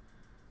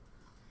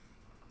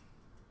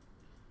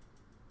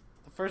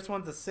 the first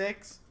one's a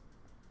 6.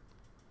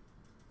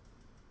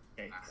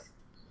 Okay.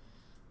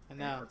 And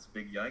now That's a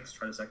big yikes.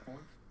 Try the second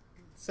one.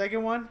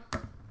 second one,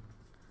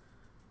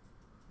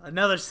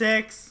 another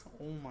 6.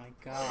 Oh my Oh my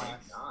gosh.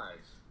 gosh.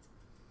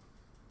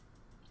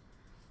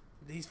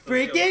 These So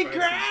Zeal freaking tries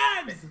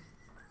crabs!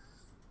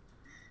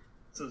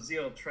 So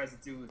Zeal tries to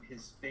do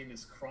his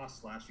famous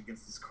cross slash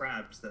against his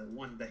crabs, the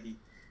one that he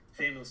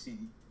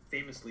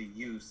famously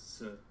used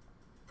to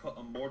put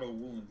a mortal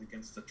wound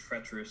against the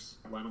treacherous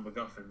Lionel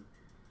MacGuffin,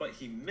 but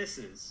he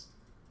misses.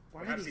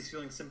 Why are Perhaps these- he's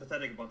feeling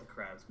sympathetic about the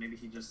crabs. Maybe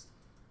he just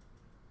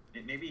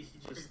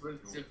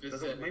Sympathetic.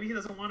 doesn't, maybe he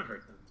doesn't want to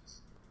hurt them.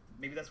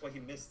 Maybe that's why he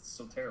missed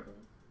so terrible.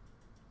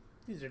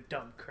 These are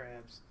dumb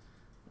crabs.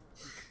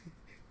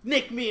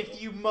 Nick me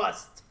if you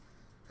must.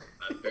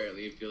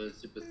 Apparently, you feel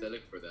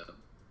sympathetic for them.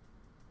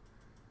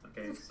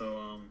 Okay,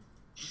 so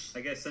I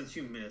guess since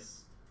you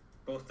miss,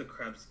 both the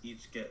crabs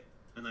each get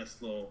a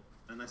nice little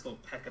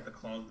peck at the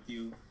claw with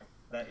you.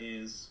 That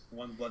is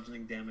 1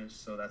 bludgeoning damage,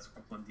 so that's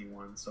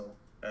 1d1. So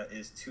that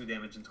is 2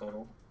 damage in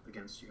total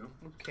against you.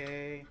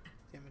 Okay.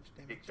 Damage.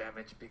 Big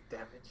damage, big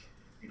damage.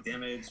 Take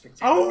damage.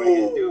 Spectacular. What are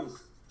you gonna do? Oh!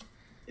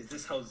 Is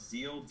this how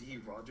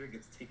ZLD Roger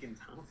gets taken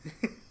down?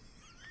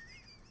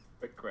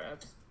 The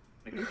crabs.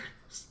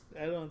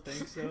 I don't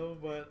think so,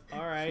 but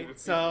all right.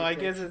 So I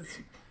guess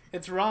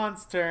it's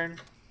Ron's turn.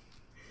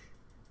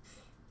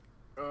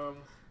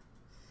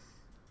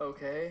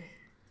 Okay.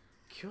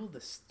 Kill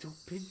the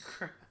stupid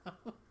crab.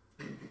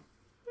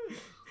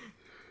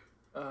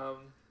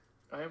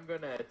 I am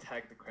gonna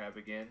attack the crab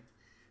again.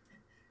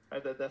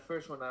 That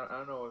first one, I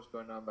don't know what's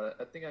going on, but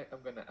I think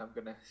I'm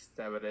gonna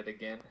stab at it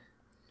again.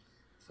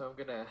 So I'm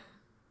gonna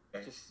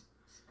just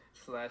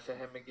slash at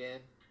him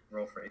again.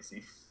 Roll for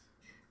AC.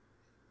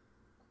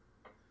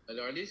 And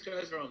are these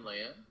guys on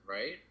land,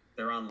 right?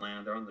 They're on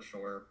land. They're on the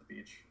shore of the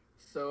beach.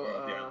 So Or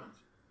of the island.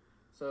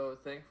 so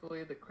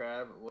thankfully the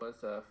crab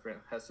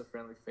has a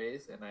friendly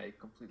face, and I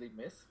completely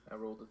miss. I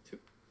rolled a 2.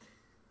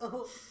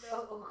 Oh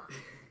no!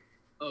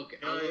 Okay.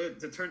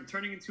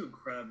 Turning into a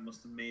crab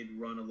must have made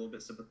Ron a little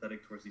bit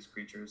sympathetic towards these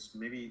creatures.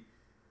 Maybe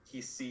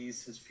he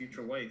sees his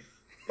future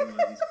wife in one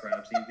of these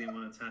crabs. He didn't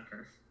want to attack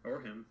her or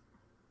him.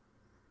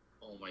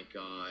 Oh my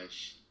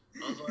gosh.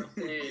 I was gonna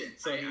say.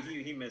 So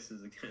he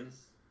misses again.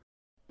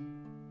 Kind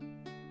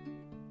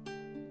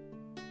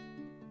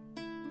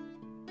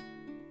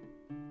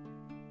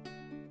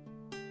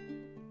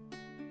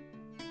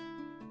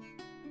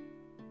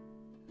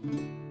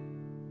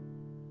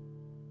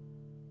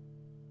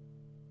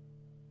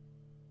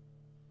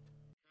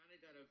of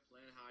got a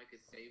plan how I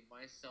could save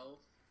myself.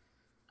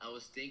 I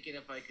was thinking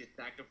if I could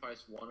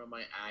sacrifice one of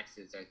my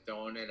axes, I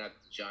throwing it at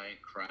the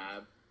giant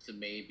crab to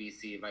maybe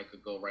see if I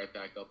could go right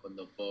back up on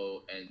the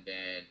boat, and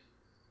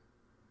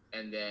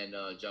then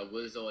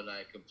Jawizo and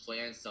I could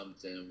plan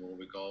something where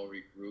we go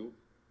regroup.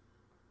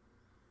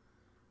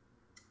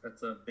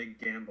 That's a big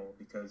gamble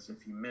because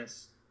if you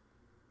miss,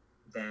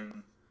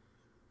 then,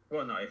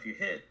 well, no, if you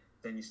hit,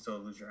 then you still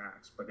lose your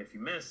axe. But if you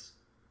miss,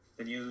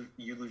 then you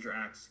lose your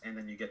axe, and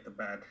then you get the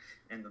bad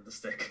end of the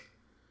stick.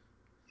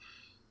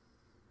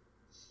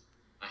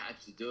 I have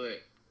to do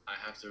it. I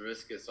have to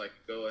risk it so I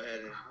could go ahead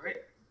and. All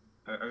right.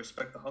 I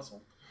respect the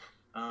hustle.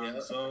 Yeah.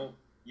 So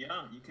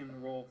yeah, you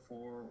can roll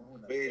for. What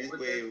would that Wait,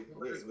 be?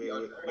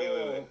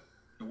 wait.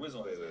 The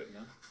whistle. Wait.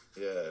 Yeah.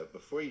 Yeah,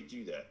 before you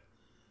do that,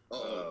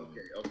 Oh,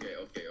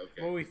 okay.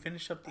 Well, we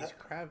finish up these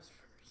crabs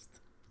first.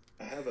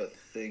 I have a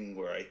thing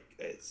where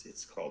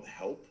it's called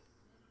help.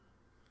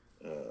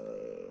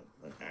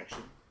 An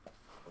action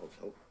called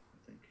help,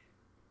 I think.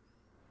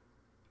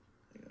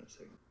 Hang on a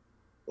second.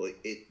 Well,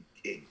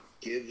 it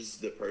gives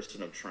the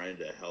person I'm trying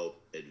to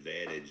help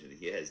advantage, and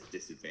he has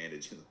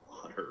disadvantage in the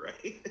water,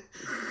 right?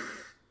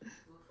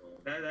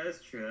 That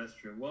is true. That's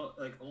true. Well,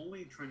 like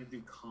only trying to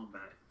do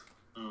combat,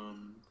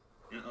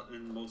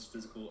 in most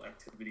physical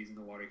activities in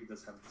the water, he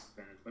does have a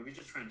disadvantage. But if you're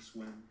just trying to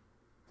swim,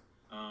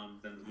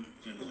 then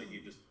generally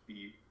you just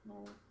be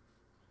normal.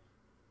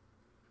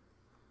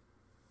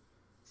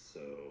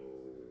 So,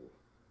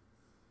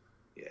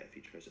 yeah, if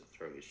he tries to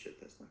throw his shit,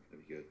 that's not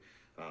going to be good.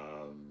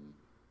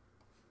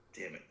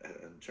 Damn it,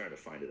 I'm trying to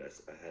find it.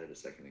 I had it a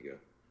second ago.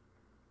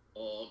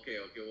 Oh, okay.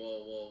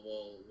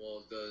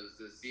 Well. Does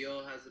the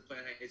Zeal has a plan?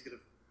 How he's gonna.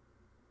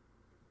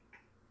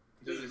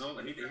 He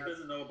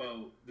doesn't know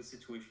about the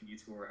situation you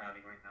two are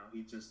having right now.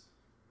 He's just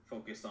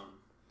focused on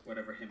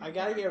whatever him. I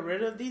gotta get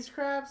rid of these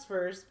crabs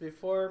first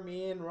before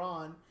me and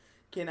Ron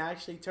can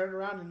actually turn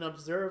around and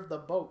observe the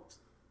boat.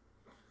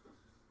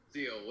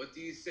 Zeal, what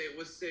do you say?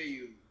 What say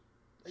you?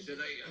 Should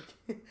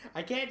I?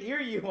 I can't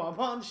hear you. I'm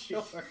on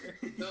shore.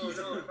 No. I'm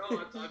talking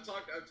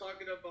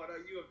about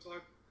you. I'm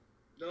talking.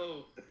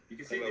 No. You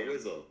can Say say about that.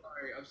 Whizzle.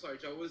 I'm sorry,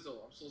 John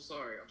Wizzle. I'm so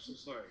sorry.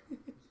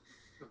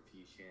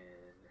 Confusion.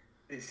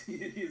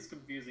 He is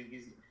confusing.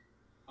 He's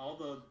all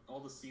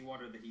the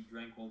seawater that he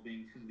drank while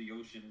being in the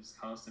ocean has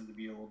caused him to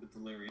be a little bit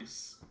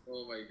delirious.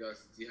 Oh my gosh,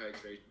 the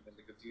dehydration and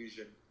the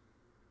confusion.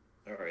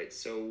 All right,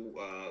 so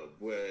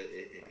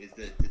is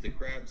the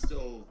crab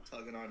still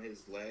tugging on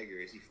his leg, or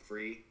is he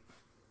free?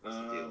 What's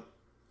the deal?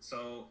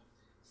 So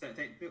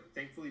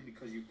thankfully,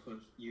 because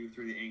you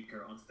threw the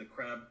anchor onto the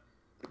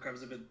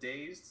crab's a bit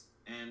dazed,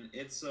 and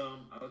it's a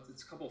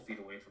couple feet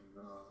away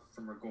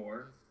from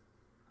Rigor.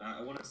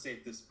 I want to say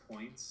at this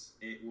point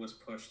it was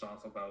pushed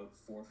off about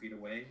 4 feet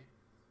away,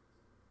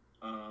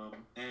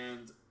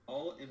 and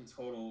all in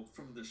total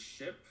from the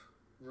ship,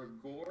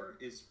 Rigor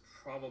is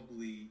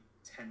probably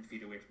 10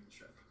 feet away from the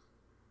ship.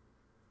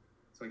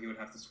 So he would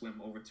have to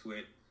swim over to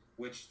it,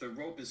 which the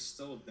rope is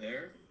still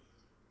there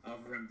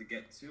for him to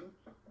get to,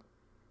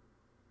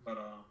 but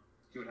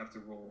he would have to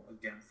roll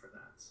again for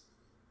that.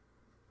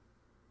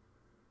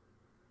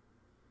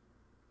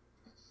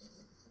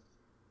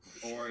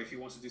 Or if he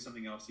wants to do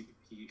something else,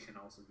 he can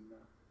also do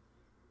that.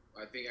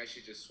 I think I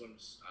should just swim.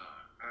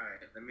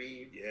 Alright, let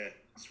me. Yeah,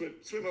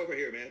 swim over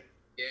here, man.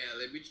 Yeah,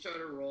 let me try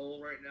to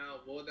roll right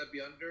now. What would that be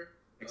under?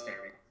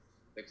 Dexterity.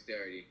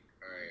 Dexterity.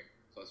 Alright,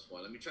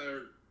 +1. Let me try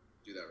to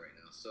do that right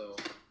now. So.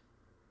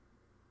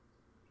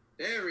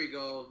 There we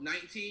go.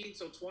 19,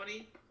 so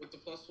 20 with the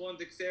 +1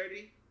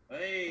 dexterity.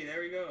 Hey, there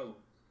we go.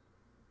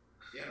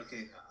 Yeah.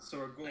 Okay, so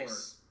Rigor,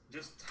 Nice.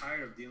 just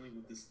tired of dealing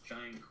with this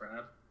giant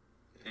crab,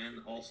 and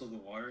also the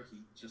water.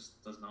 He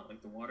just does not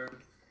like the water.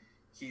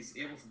 He's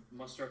able to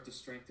muster up the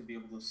strength to be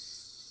able to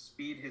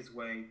speed his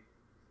way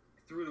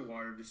through the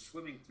water, just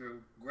swimming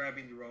through,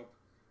 grabbing the rope,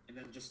 and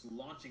then just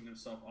launching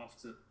himself up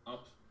to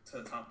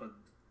the top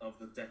of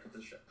the deck of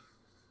the ship.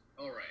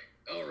 All right,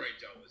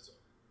 John Whistle.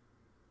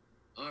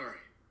 All right,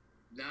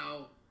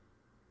 now,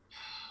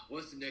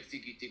 what's the next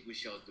thing you think we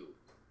shall do?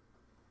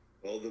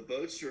 Well, the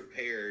boat's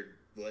repaired.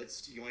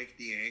 Let's yoink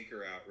the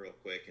anchor out real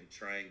quick and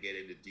try and get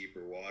into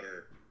deeper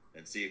water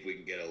and see if we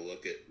can get a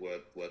look at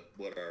what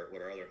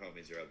our other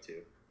homies are up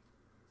to.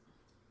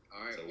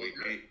 All right, So well,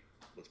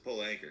 let's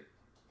pull anchor.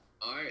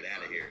 all right, Get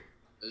out of here.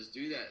 Let's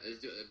do that. Let's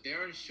do it.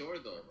 They're on shore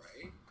though,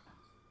 right?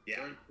 Yeah.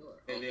 They're on shore.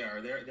 They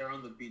are. They're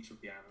on the beach of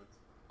the island.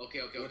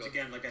 Okay. Which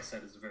again, like I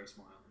said, is a very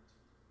small island.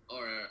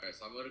 All right.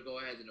 So I'm gonna go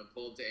ahead and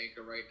pull to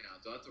anchor right now.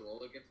 Do I have to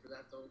roll again for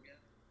that though? Again?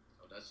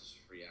 Oh, that's just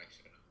free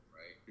action,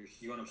 right?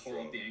 You want to pull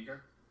up the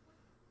anchor?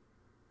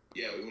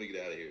 Yeah, we want to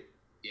get out of here.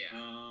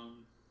 Yeah.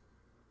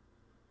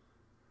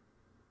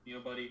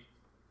 Buddy,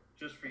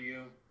 just for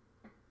you,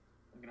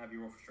 I'm gonna have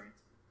you roll for strength.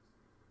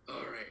 All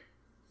right.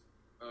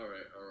 I'm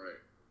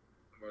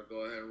gonna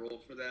go ahead and roll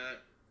for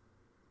that.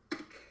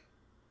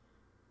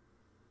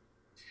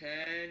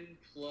 10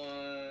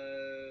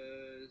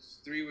 plus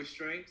 3 with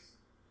strength.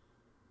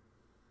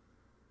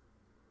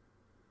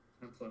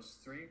 10 plus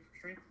 3 for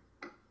strength.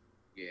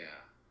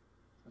 Yeah.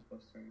 10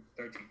 plus 3,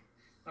 13.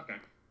 Okay.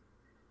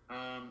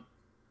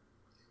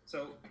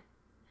 So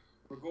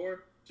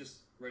Rigor just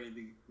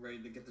ready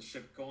to get the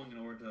ship going in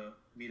order to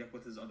meet up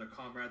with his other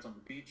comrades on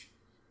the beach.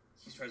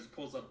 He tries to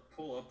pull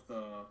up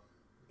the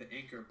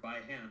anchor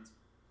by hand,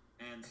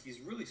 and he's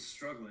really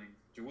struggling.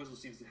 Jawizzle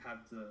seems to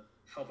have to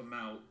help him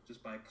out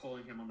just by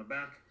pulling him on the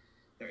back.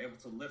 They're able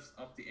to lift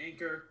up the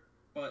anchor,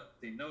 but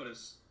they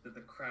notice that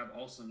the crab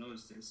also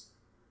noticed this.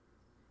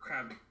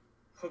 Crab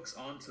hooks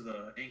onto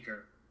the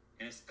anchor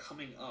and is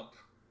coming up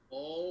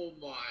Oh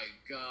my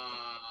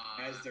god.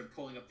 as they're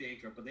pulling up the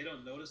anchor, but they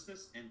don't notice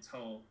this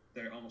until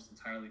they're almost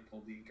entirely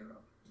pulled the anchor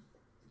up.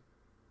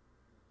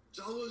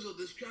 Jawizzle,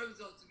 this crab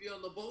is out to be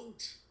on the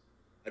boat.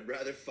 I'd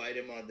rather fight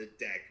him on the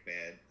deck,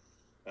 man.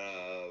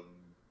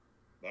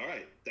 All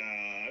right,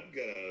 I'm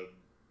gonna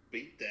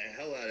beat the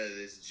hell out of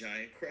this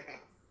giant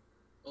crab.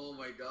 Oh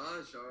my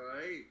gosh,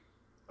 alright.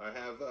 I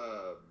have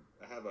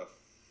a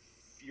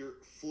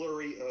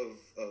flurry of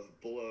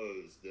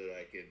blows that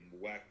I can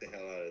whack the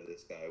hell out of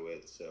this guy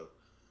with. So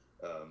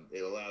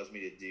it allows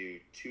me to do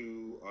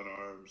 2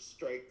 unarmed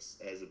strikes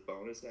as a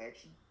bonus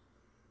action.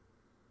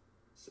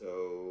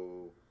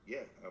 So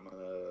yeah, I'm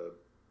gonna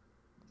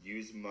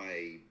use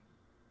my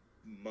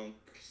monk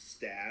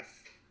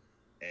staff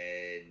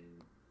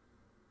and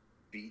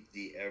beat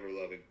the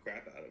ever-loving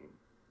crap out of him.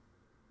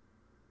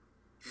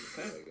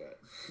 That's all I got.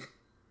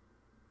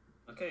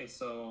 Okay,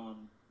 so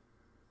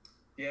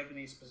do you have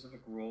any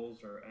specific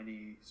roles or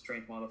any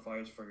strength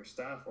modifiers for your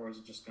staff, or is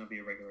it just going to be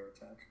a regular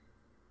attack?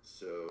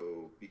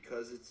 So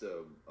because it's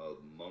a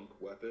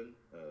monk weapon,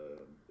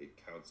 it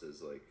counts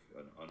as like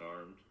an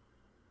unarmed,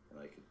 and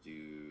I could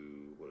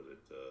do what is it?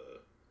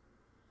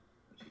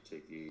 If you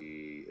take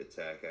the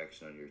attack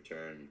action on your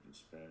turn, you can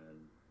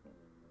spend.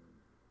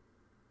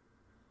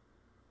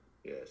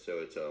 Yeah, so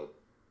it's a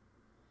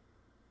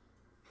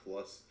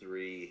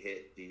 +3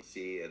 hit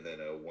DC, and then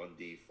a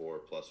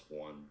 1d4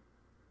 +1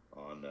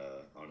 on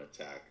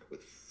attack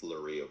with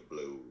flurry of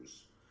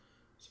blows.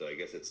 So I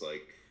guess it's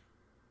like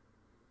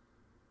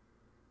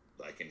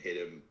I can hit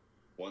him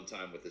 1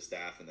 time with the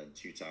staff and then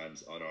 2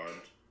 times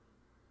unarmed.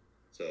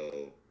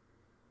 So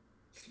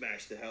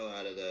smash the hell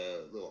out of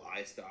the little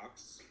eye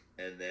stalks,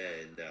 and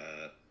then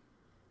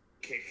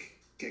kick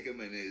him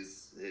in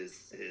his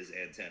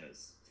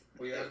antennas.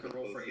 Well, you have to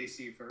roll for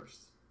AC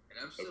first. And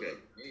I'm still Okay. in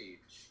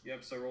rage.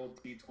 Yep, so roll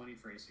D20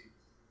 for AC.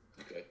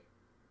 Okay.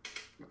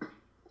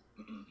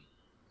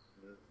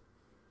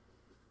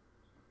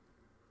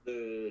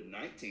 The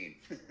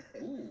 19.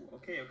 Ooh,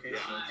 okay. So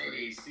for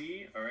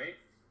AC, all right.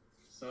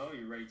 So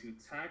you're ready to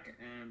attack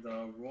and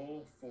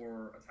roll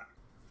for attack.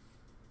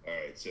 All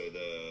right, so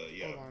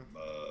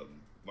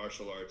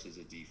martial arts is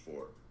a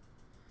D4,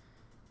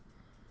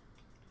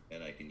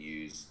 and I can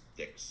use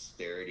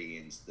dexterity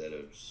instead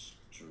of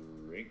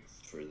strength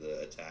for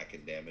the attack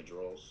and damage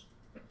rolls.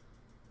 I'll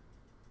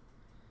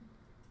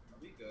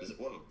be good.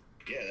 Whoa,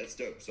 yeah, that's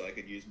dope. So I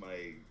could use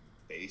my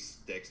base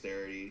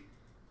dexterity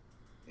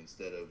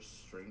instead of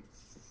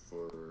strength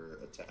for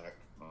attack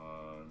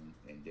on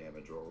and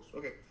damage rolls.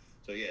 Okay,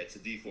 so yeah, it's a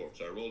D4.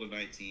 So I rolled a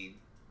 19,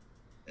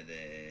 and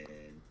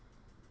then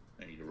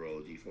I need to roll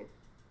a D4.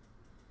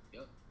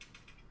 Yep.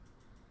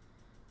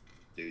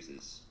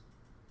 Deuces.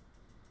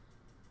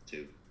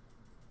 2.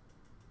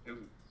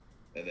 Ooh.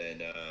 And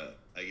then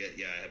I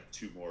have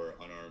 2 more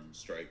unarmed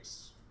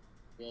strikes.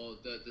 Well,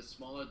 the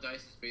smaller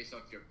dice is based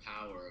off your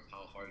power of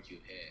how hard you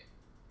hit.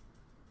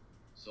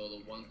 So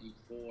the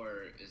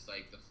 1d4 is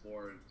like the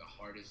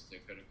hardest the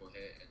critical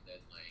hit, and then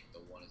like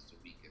the 1 is the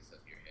weakest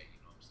of your hit. You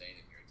know what I'm saying?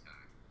 Of your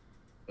attack.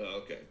 Oh,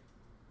 okay.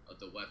 Of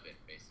the weapon,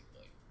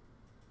 basically.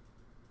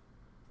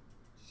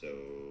 So,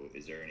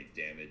 is there any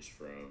damage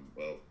from?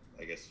 Well,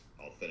 I guess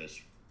I'll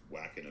finish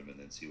whacking him and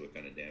then see what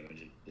kind of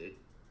damage it did.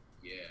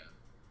 Yeah.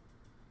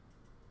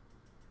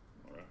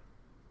 All right.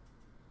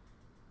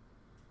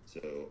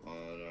 So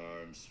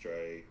unarmed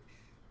strike.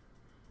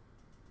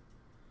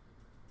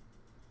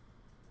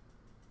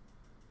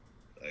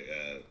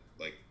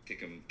 Like kick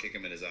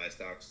him in his eye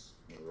stalks.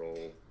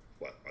 Roll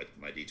what?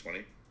 My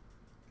d20.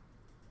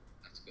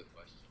 That's a good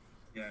question.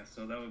 Yeah,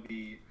 so that would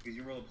be because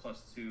you roll a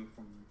 +2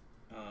 from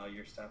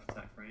your staff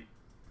attack, right?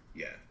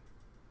 Yeah.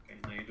 Okay,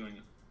 now you're doing.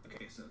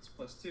 Okay, so it's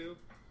 +2.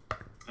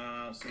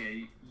 So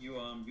yeah, you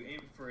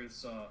aim for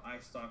his eye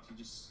stalk. You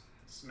just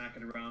smack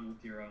it around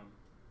with your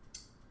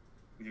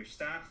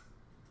staff,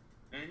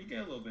 and you get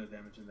a little bit of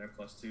damage in there,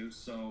 +2.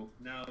 So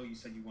now you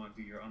said you want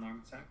to do your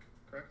unarmed attack,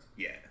 correct?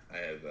 Yeah, I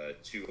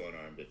have 2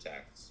 unarmed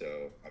attacks,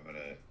 so I'm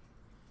gonna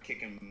kick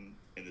him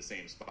in the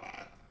same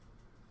spot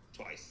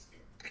twice.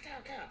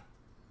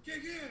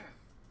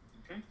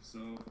 Okay, so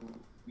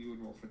we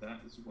would roll for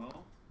that as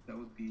well. That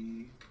would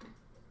be.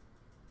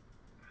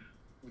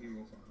 What do you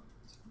roll for?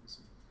 Let me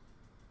see.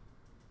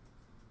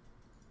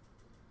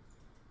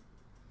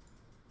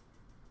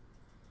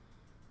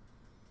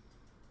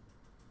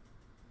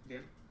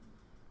 Dan,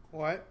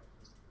 What?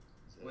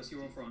 what's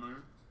your roll for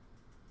unarmed?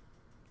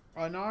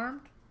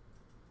 Unarmed?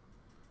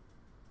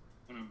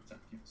 Unarmed attack,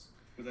 yes.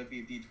 Would that be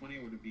a D20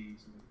 or would it be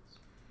something else?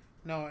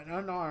 No, an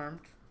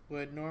unarmed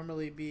would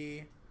normally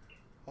be.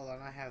 Hold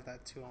on, I have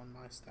that too on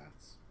my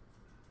stats.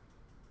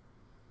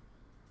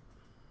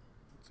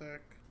 One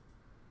sec.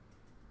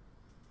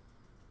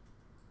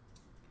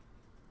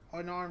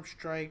 Unarmed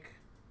strike.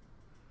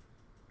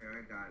 Here,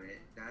 I got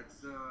it.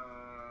 That's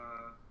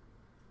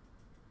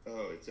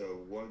Oh, it's a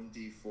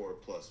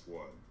 1d4 plus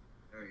 1.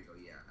 there you go.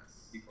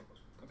 Yes. D4 plus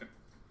 1. Okay.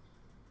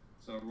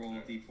 So roll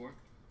a D4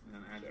 and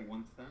then add Sure.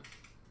 1 to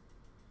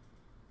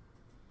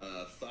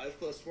that. 5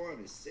 plus 1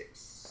 is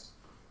 6.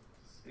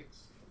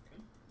 6.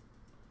 Okay.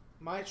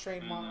 My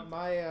strength,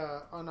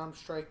 my unarmed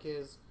strike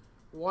is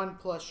 1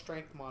 plus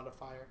strength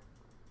modifier.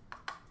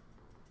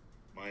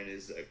 Mine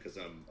is because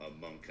I'm a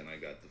monk and I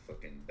got the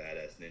fucking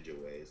badass ninja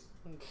ways.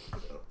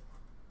 So,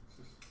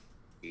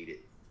 eat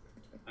it.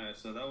 Alright,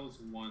 so that was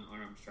 1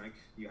 unarmed strike.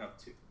 You have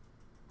 2.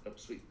 Oh,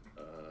 sweet.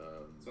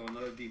 So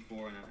another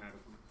D4 and then add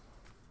 1.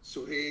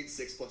 Sweet.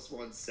 6 plus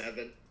 1,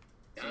 7.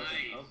 Nice.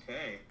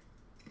 Okay.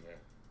 Yeah.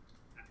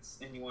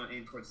 And you want to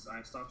aim towards his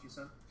eye stalk, you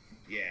said?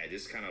 Yeah,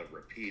 just kind of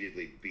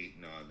repeatedly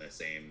beating on the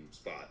same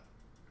spot.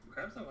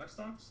 Crabs have eye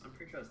stalks? I'm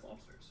pretty sure it's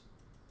lobsters.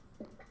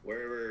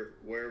 Wherever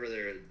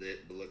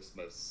it looks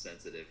most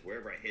sensitive,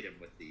 wherever I hit him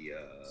with the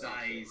His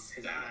eyes.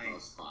 His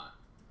eyes. Spot.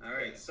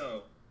 Alright, Yeah.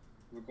 so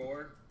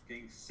Rigor,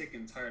 getting sick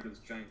and tired of this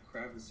giant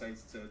crab,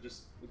 decides to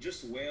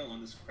just wail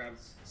on this crab,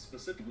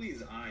 specifically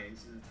his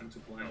eyes, in an attempt to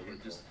blind him.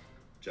 Just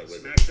Joe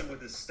Wizard. smacks him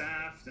with his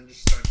staff, then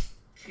just starts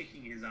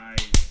kicking his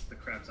eyes, the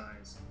crab's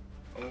eyes,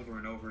 over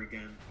and over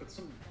again. Puts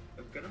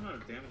a good amount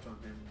of damage on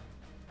him.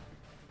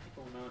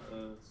 Equal amount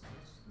of.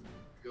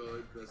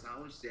 Good, because how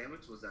much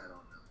damage was that on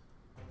them?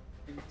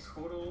 In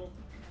total,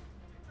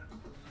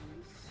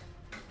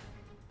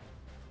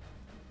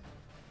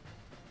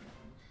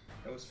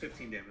 that was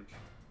 15 damage.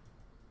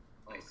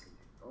 Oh,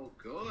 oh,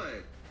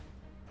 good.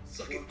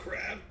 Sucking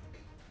crab.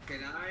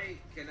 Can I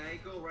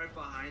go right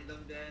behind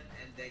them then,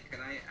 and then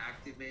can I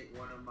activate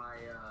one of my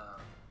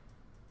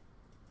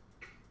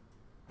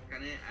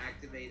Can I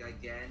activate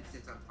again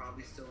since I'm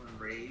probably still in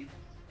rage?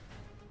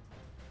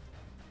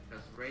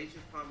 Because rage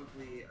is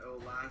probably it'll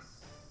last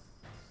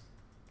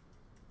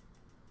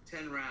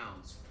 10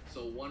 rounds.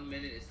 So 1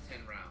 minute is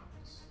 10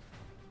 rounds.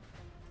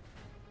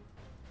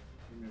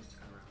 And there's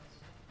 10 rounds.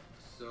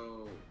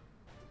 So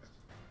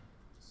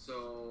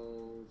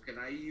can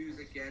I use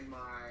again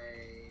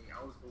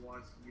I was gonna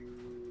want to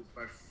use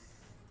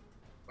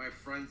my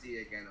frenzy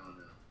again on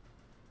them.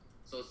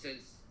 So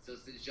since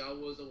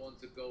Jawas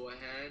wants to go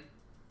ahead,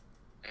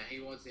 and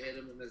he wants to hit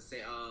him in the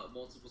same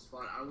multiple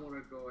spot, I want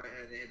to go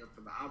ahead and hit him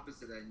from the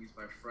opposite end and use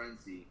my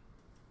frenzy.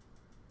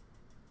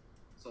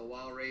 So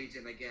while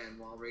raging,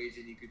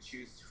 you could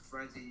choose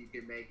frenzy. You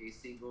can make a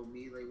single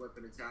melee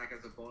weapon attack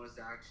as a bonus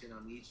action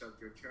on each of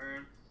your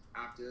turn.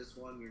 After this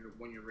one,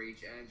 when your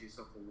rage ends, you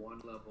suffer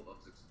 1 level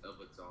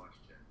of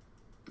exhaustion.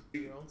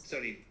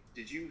 Sonny,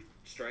 did you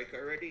strike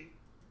already?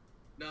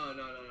 No.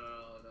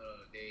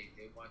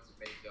 They want to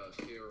make a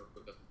clear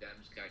of the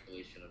damage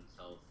calculation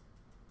himself.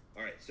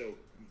 All right, so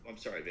I'm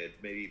sorry, man.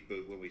 Maybe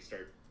but when we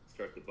start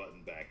the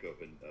button back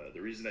open, the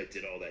reason I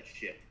did all that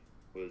shit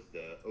was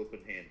the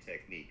open hand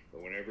technique.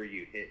 But whenever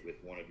you hit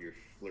with one of your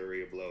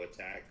flurry of blow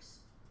attacks,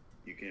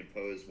 you can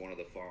impose one of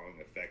the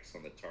following effects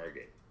on the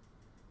target: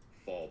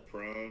 fall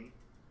prone,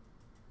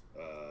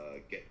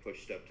 get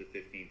pushed up to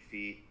 15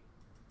 feet,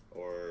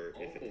 or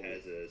if it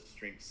has a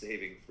strength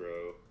saving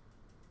throw,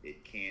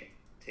 it can't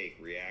take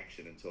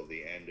reaction until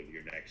the end of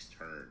your next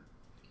turn.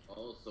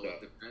 Oh, so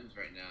it depends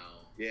right now.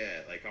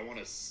 Yeah, like I want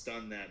to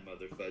stun that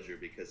motherfudger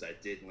because I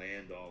did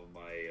land all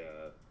my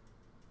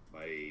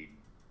my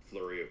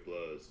flurry of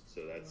blows.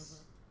 So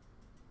that's.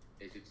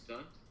 Is it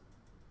stunned?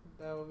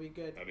 That would be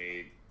good. I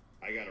mean,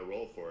 I got to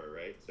roll for it,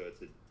 right? So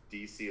it's a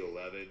DC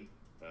 11.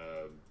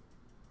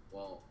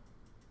 Well,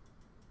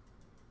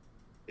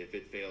 If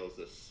it fails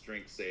a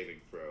strength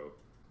saving throw.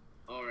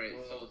 all right.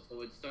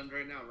 So it's stunned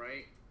right now,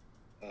 right?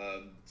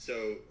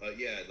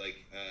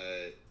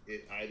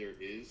 It either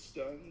is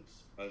stunned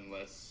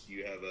unless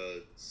you have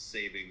a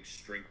saving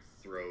strength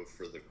throw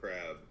for the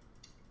crab.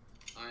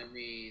 I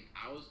mean,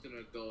 I was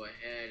gonna go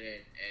ahead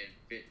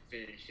and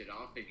finish it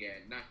off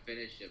again. Not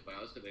finish it, but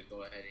I was gonna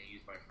go ahead and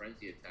use my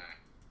frenzy attack.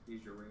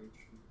 Use your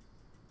rage.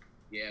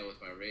 Yeah,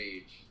 with my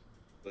rage.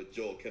 But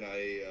Joel, can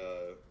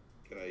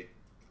I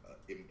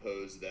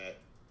impose that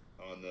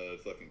on the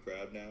fucking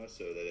crab now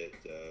so that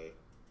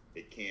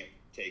it can't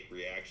take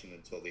reaction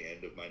until the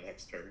end of my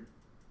next turn?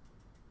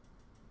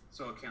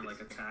 So it can't like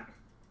attack.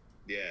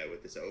 Yeah,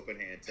 with this open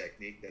hand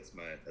technique, that's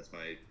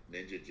my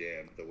ninja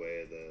jam, the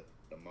way of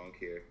the monk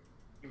here.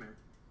 Come here.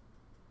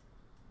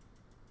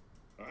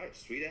 Alright,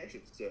 sweet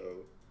action.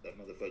 So that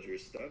motherfucker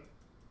is stunned.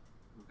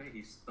 Okay,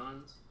 he's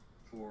stunned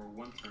for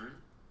 1 turn.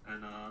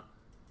 And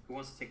who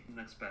wants to take the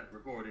next bet?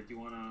 Rigor, did you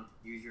wanna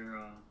use your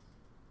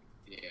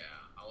Yeah,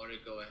 I want to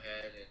go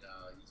ahead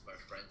and use my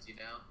frenzy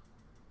now.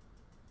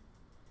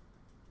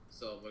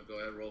 So I'm gonna go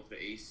ahead and roll for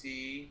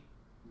AC.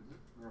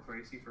 roll for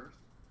AC first?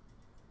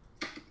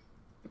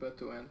 About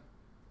to end.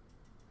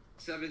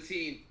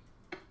 17.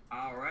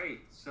 Alright,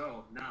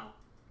 so now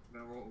I'm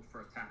gonna roll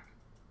for attack.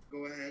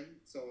 Go ahead.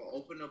 So I'll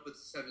open up with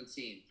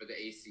 17 for the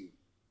AC.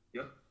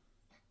 Yep.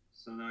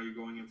 So now you're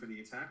going in for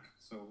the attack.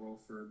 So roll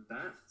for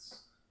that.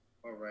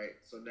 All right.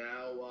 So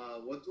now,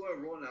 what do I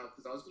roll now?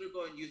 Because I was gonna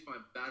go and use my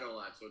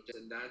battle axe,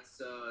 and that's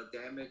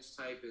damage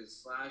type is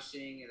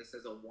slashing, and it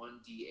says a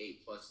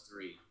 1d8 plus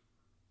 3.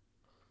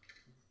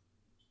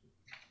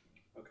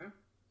 Okay.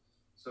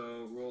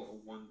 So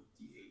roll a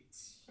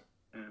 1d8,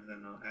 and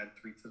then I'll add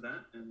 3 to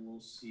that, and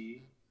we'll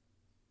see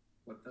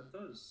what that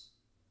does.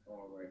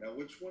 All right. Now,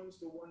 which one's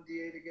the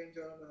 1d8 again,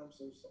 gentlemen? I'm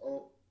so sorry.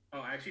 Oh,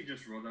 I actually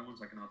just rolled that one,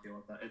 so I cannot deal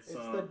with that. It's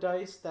the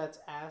dice that's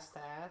ass to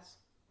ass.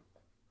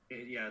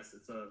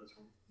 it's this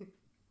one.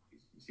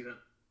 You see that?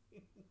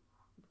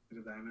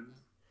 Like a diamond.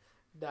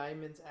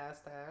 Diamonds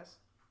ass to ass.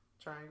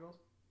 Triangles.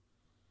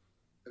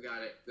 I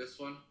got it. This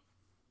one.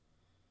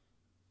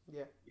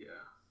 Yeah. Yeah.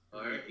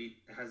 All right. It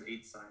has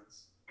 8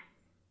 sides.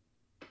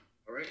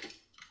 All right.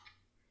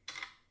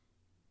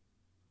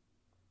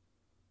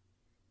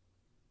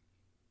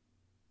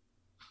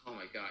 Oh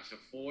my gosh, a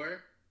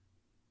 4.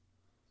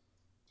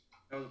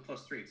 That was a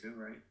plus 3 too,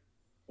 right?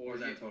 4 Or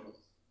is that yeah. total?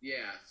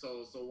 Yeah.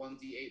 So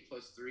 1d8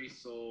 plus 3.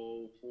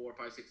 So 4,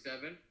 5, 6,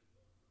 7.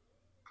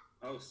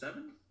 Oh,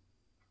 7?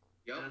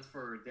 Yep. That's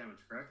for damage,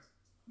 correct?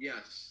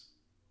 Yes.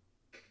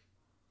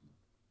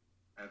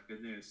 I have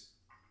good news.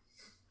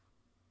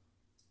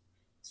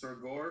 Sir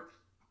Gore,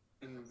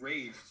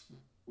 enraged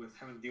with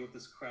having to deal with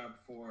this crab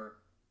for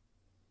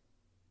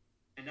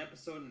an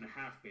episode and a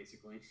half,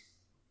 basically,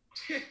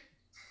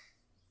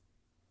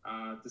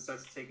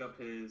 decides to take up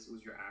his...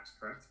 Was your axe,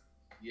 correct?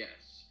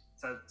 Yes.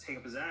 Decides to take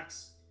up his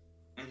axe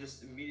and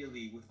just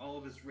immediately, with all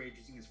of his rage,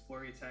 using his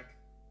flurry attack,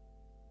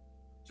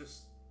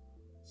 just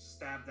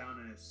stab down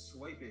and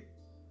swipe it.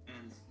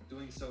 And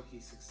doing so, he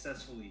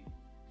successfully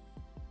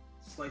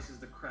slices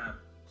the crab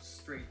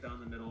straight down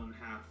the middle in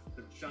half.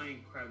 The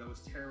giant crab that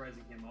was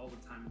terrorizing him all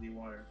the time in the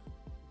water.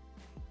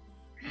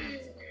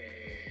 And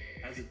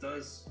as it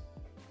does,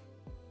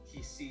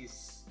 he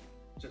sees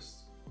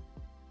just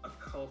a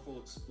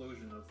colorful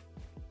explosion of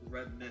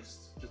red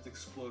mist just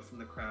explode from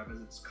the crab as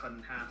it's cut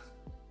in half.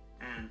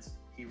 And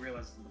he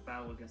realizes that the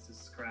battle against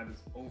this crab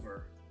is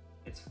over.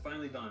 It's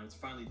finally done. It's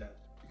finally dead.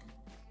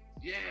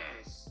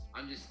 Yes.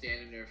 I'm just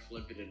standing there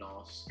flipping it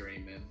off,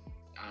 screaming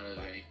out of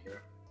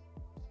anger.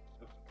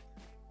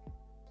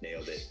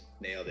 Nailed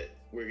it.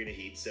 We're gonna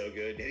eat so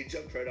good. And he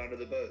jumped right onto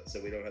the boat, so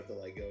we don't have to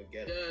like go and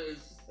get it.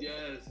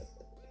 Yes.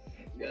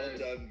 Well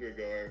done,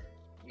 Gregor.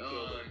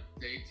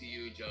 Thank to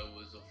you, John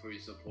Whistle, for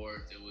your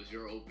support. It was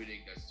your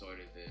opening that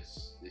started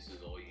this. This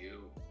is all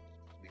you.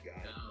 We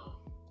got it. Now,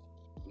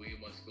 we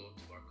must go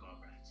to our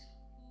comrades.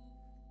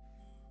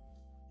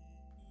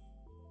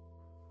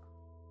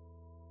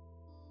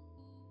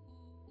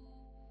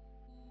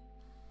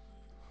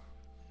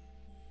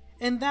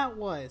 And that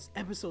was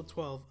episode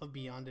 12 of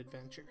Beyond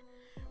Adventure.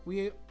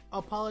 We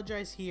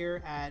apologize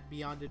here at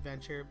Beyond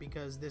Adventure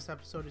because this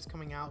episode is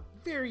coming out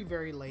very,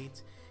 very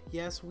late.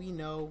 Yes, we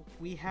know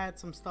we had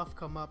some stuff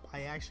come up.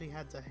 I actually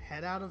had to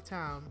head out of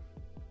town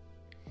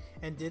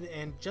and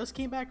just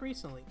came back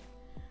recently.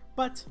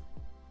 But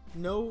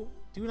no,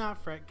 do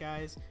not fret,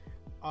 guys.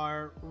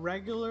 Our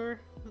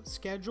regular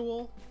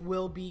schedule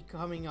will be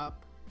coming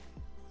up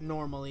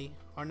normally.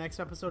 Our next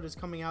episode is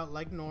coming out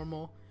like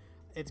normal.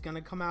 It's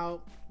gonna come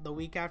out the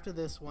week after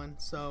this one,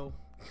 so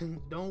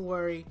don't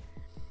worry.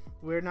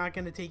 We're not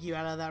gonna take you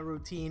out of that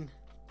routine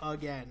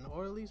again,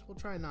 or at least we'll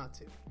try not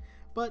to.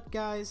 But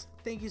guys,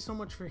 thank you so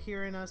much for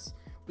hearing us.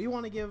 We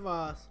want to give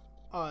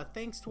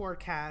thanks to our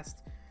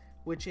cast,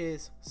 which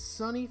is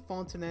Sonny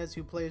Fontanez,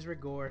 who plays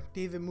Rigor,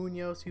 David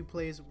Munoz, who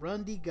plays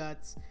Rundy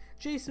Guts,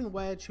 Jason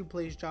Wedge, who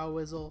plays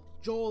Jawizzle,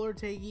 Joel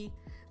Ortegi,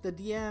 the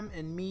DM,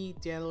 and me,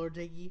 Daniel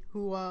Ortegi,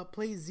 who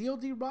plays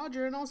ZLD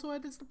Roger and also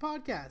edits the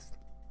podcast.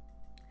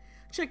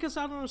 Check us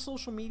out on our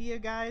social media,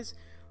 guys.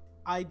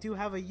 I do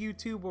have a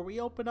YouTube where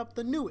we open up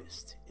the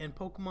newest in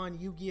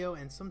Pokemon, Yu-Gi-Oh,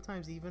 and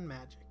sometimes even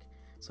Magic.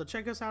 So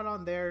check us out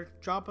on there.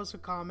 Drop us a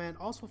comment.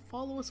 Also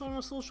follow us on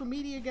our social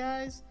media,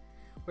 guys.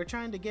 We're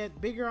trying to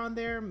get bigger on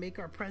there, make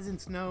our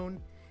presence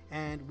known,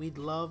 and we'd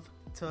love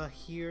to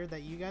hear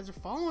that you guys are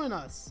following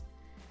us.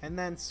 And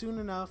then soon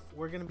enough,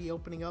 we're going to be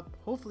opening up,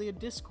 hopefully, a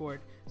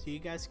Discord so you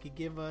guys could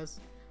give us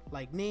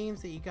like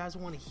names that you guys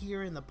want to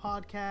hear in the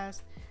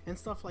podcast and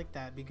stuff like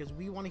that, because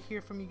we want to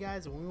hear from you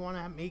guys and we want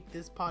to make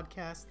this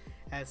podcast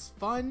as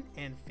fun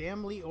and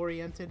family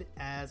oriented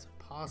as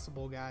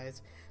possible,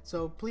 guys.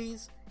 So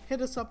please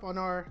hit us up on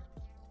our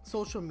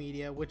social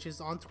media, which is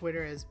on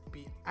Twitter as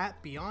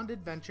at Beyond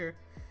Adventure,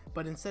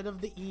 but instead of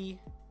the E,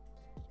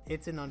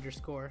 it's an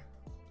underscore.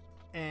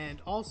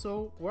 And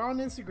also we're on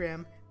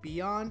Instagram,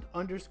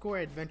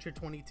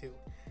 Beyond_Adventure22.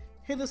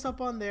 Hit us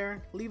up on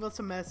there, leave us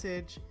a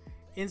message,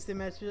 instant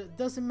message, it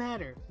doesn't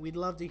matter. We'd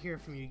love to hear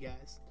from you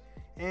guys,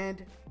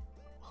 and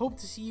hope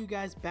to see you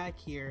guys back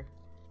here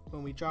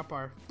when we drop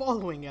our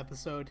following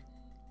episode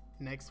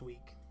next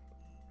week.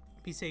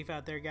 Be safe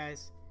out there,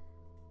 guys.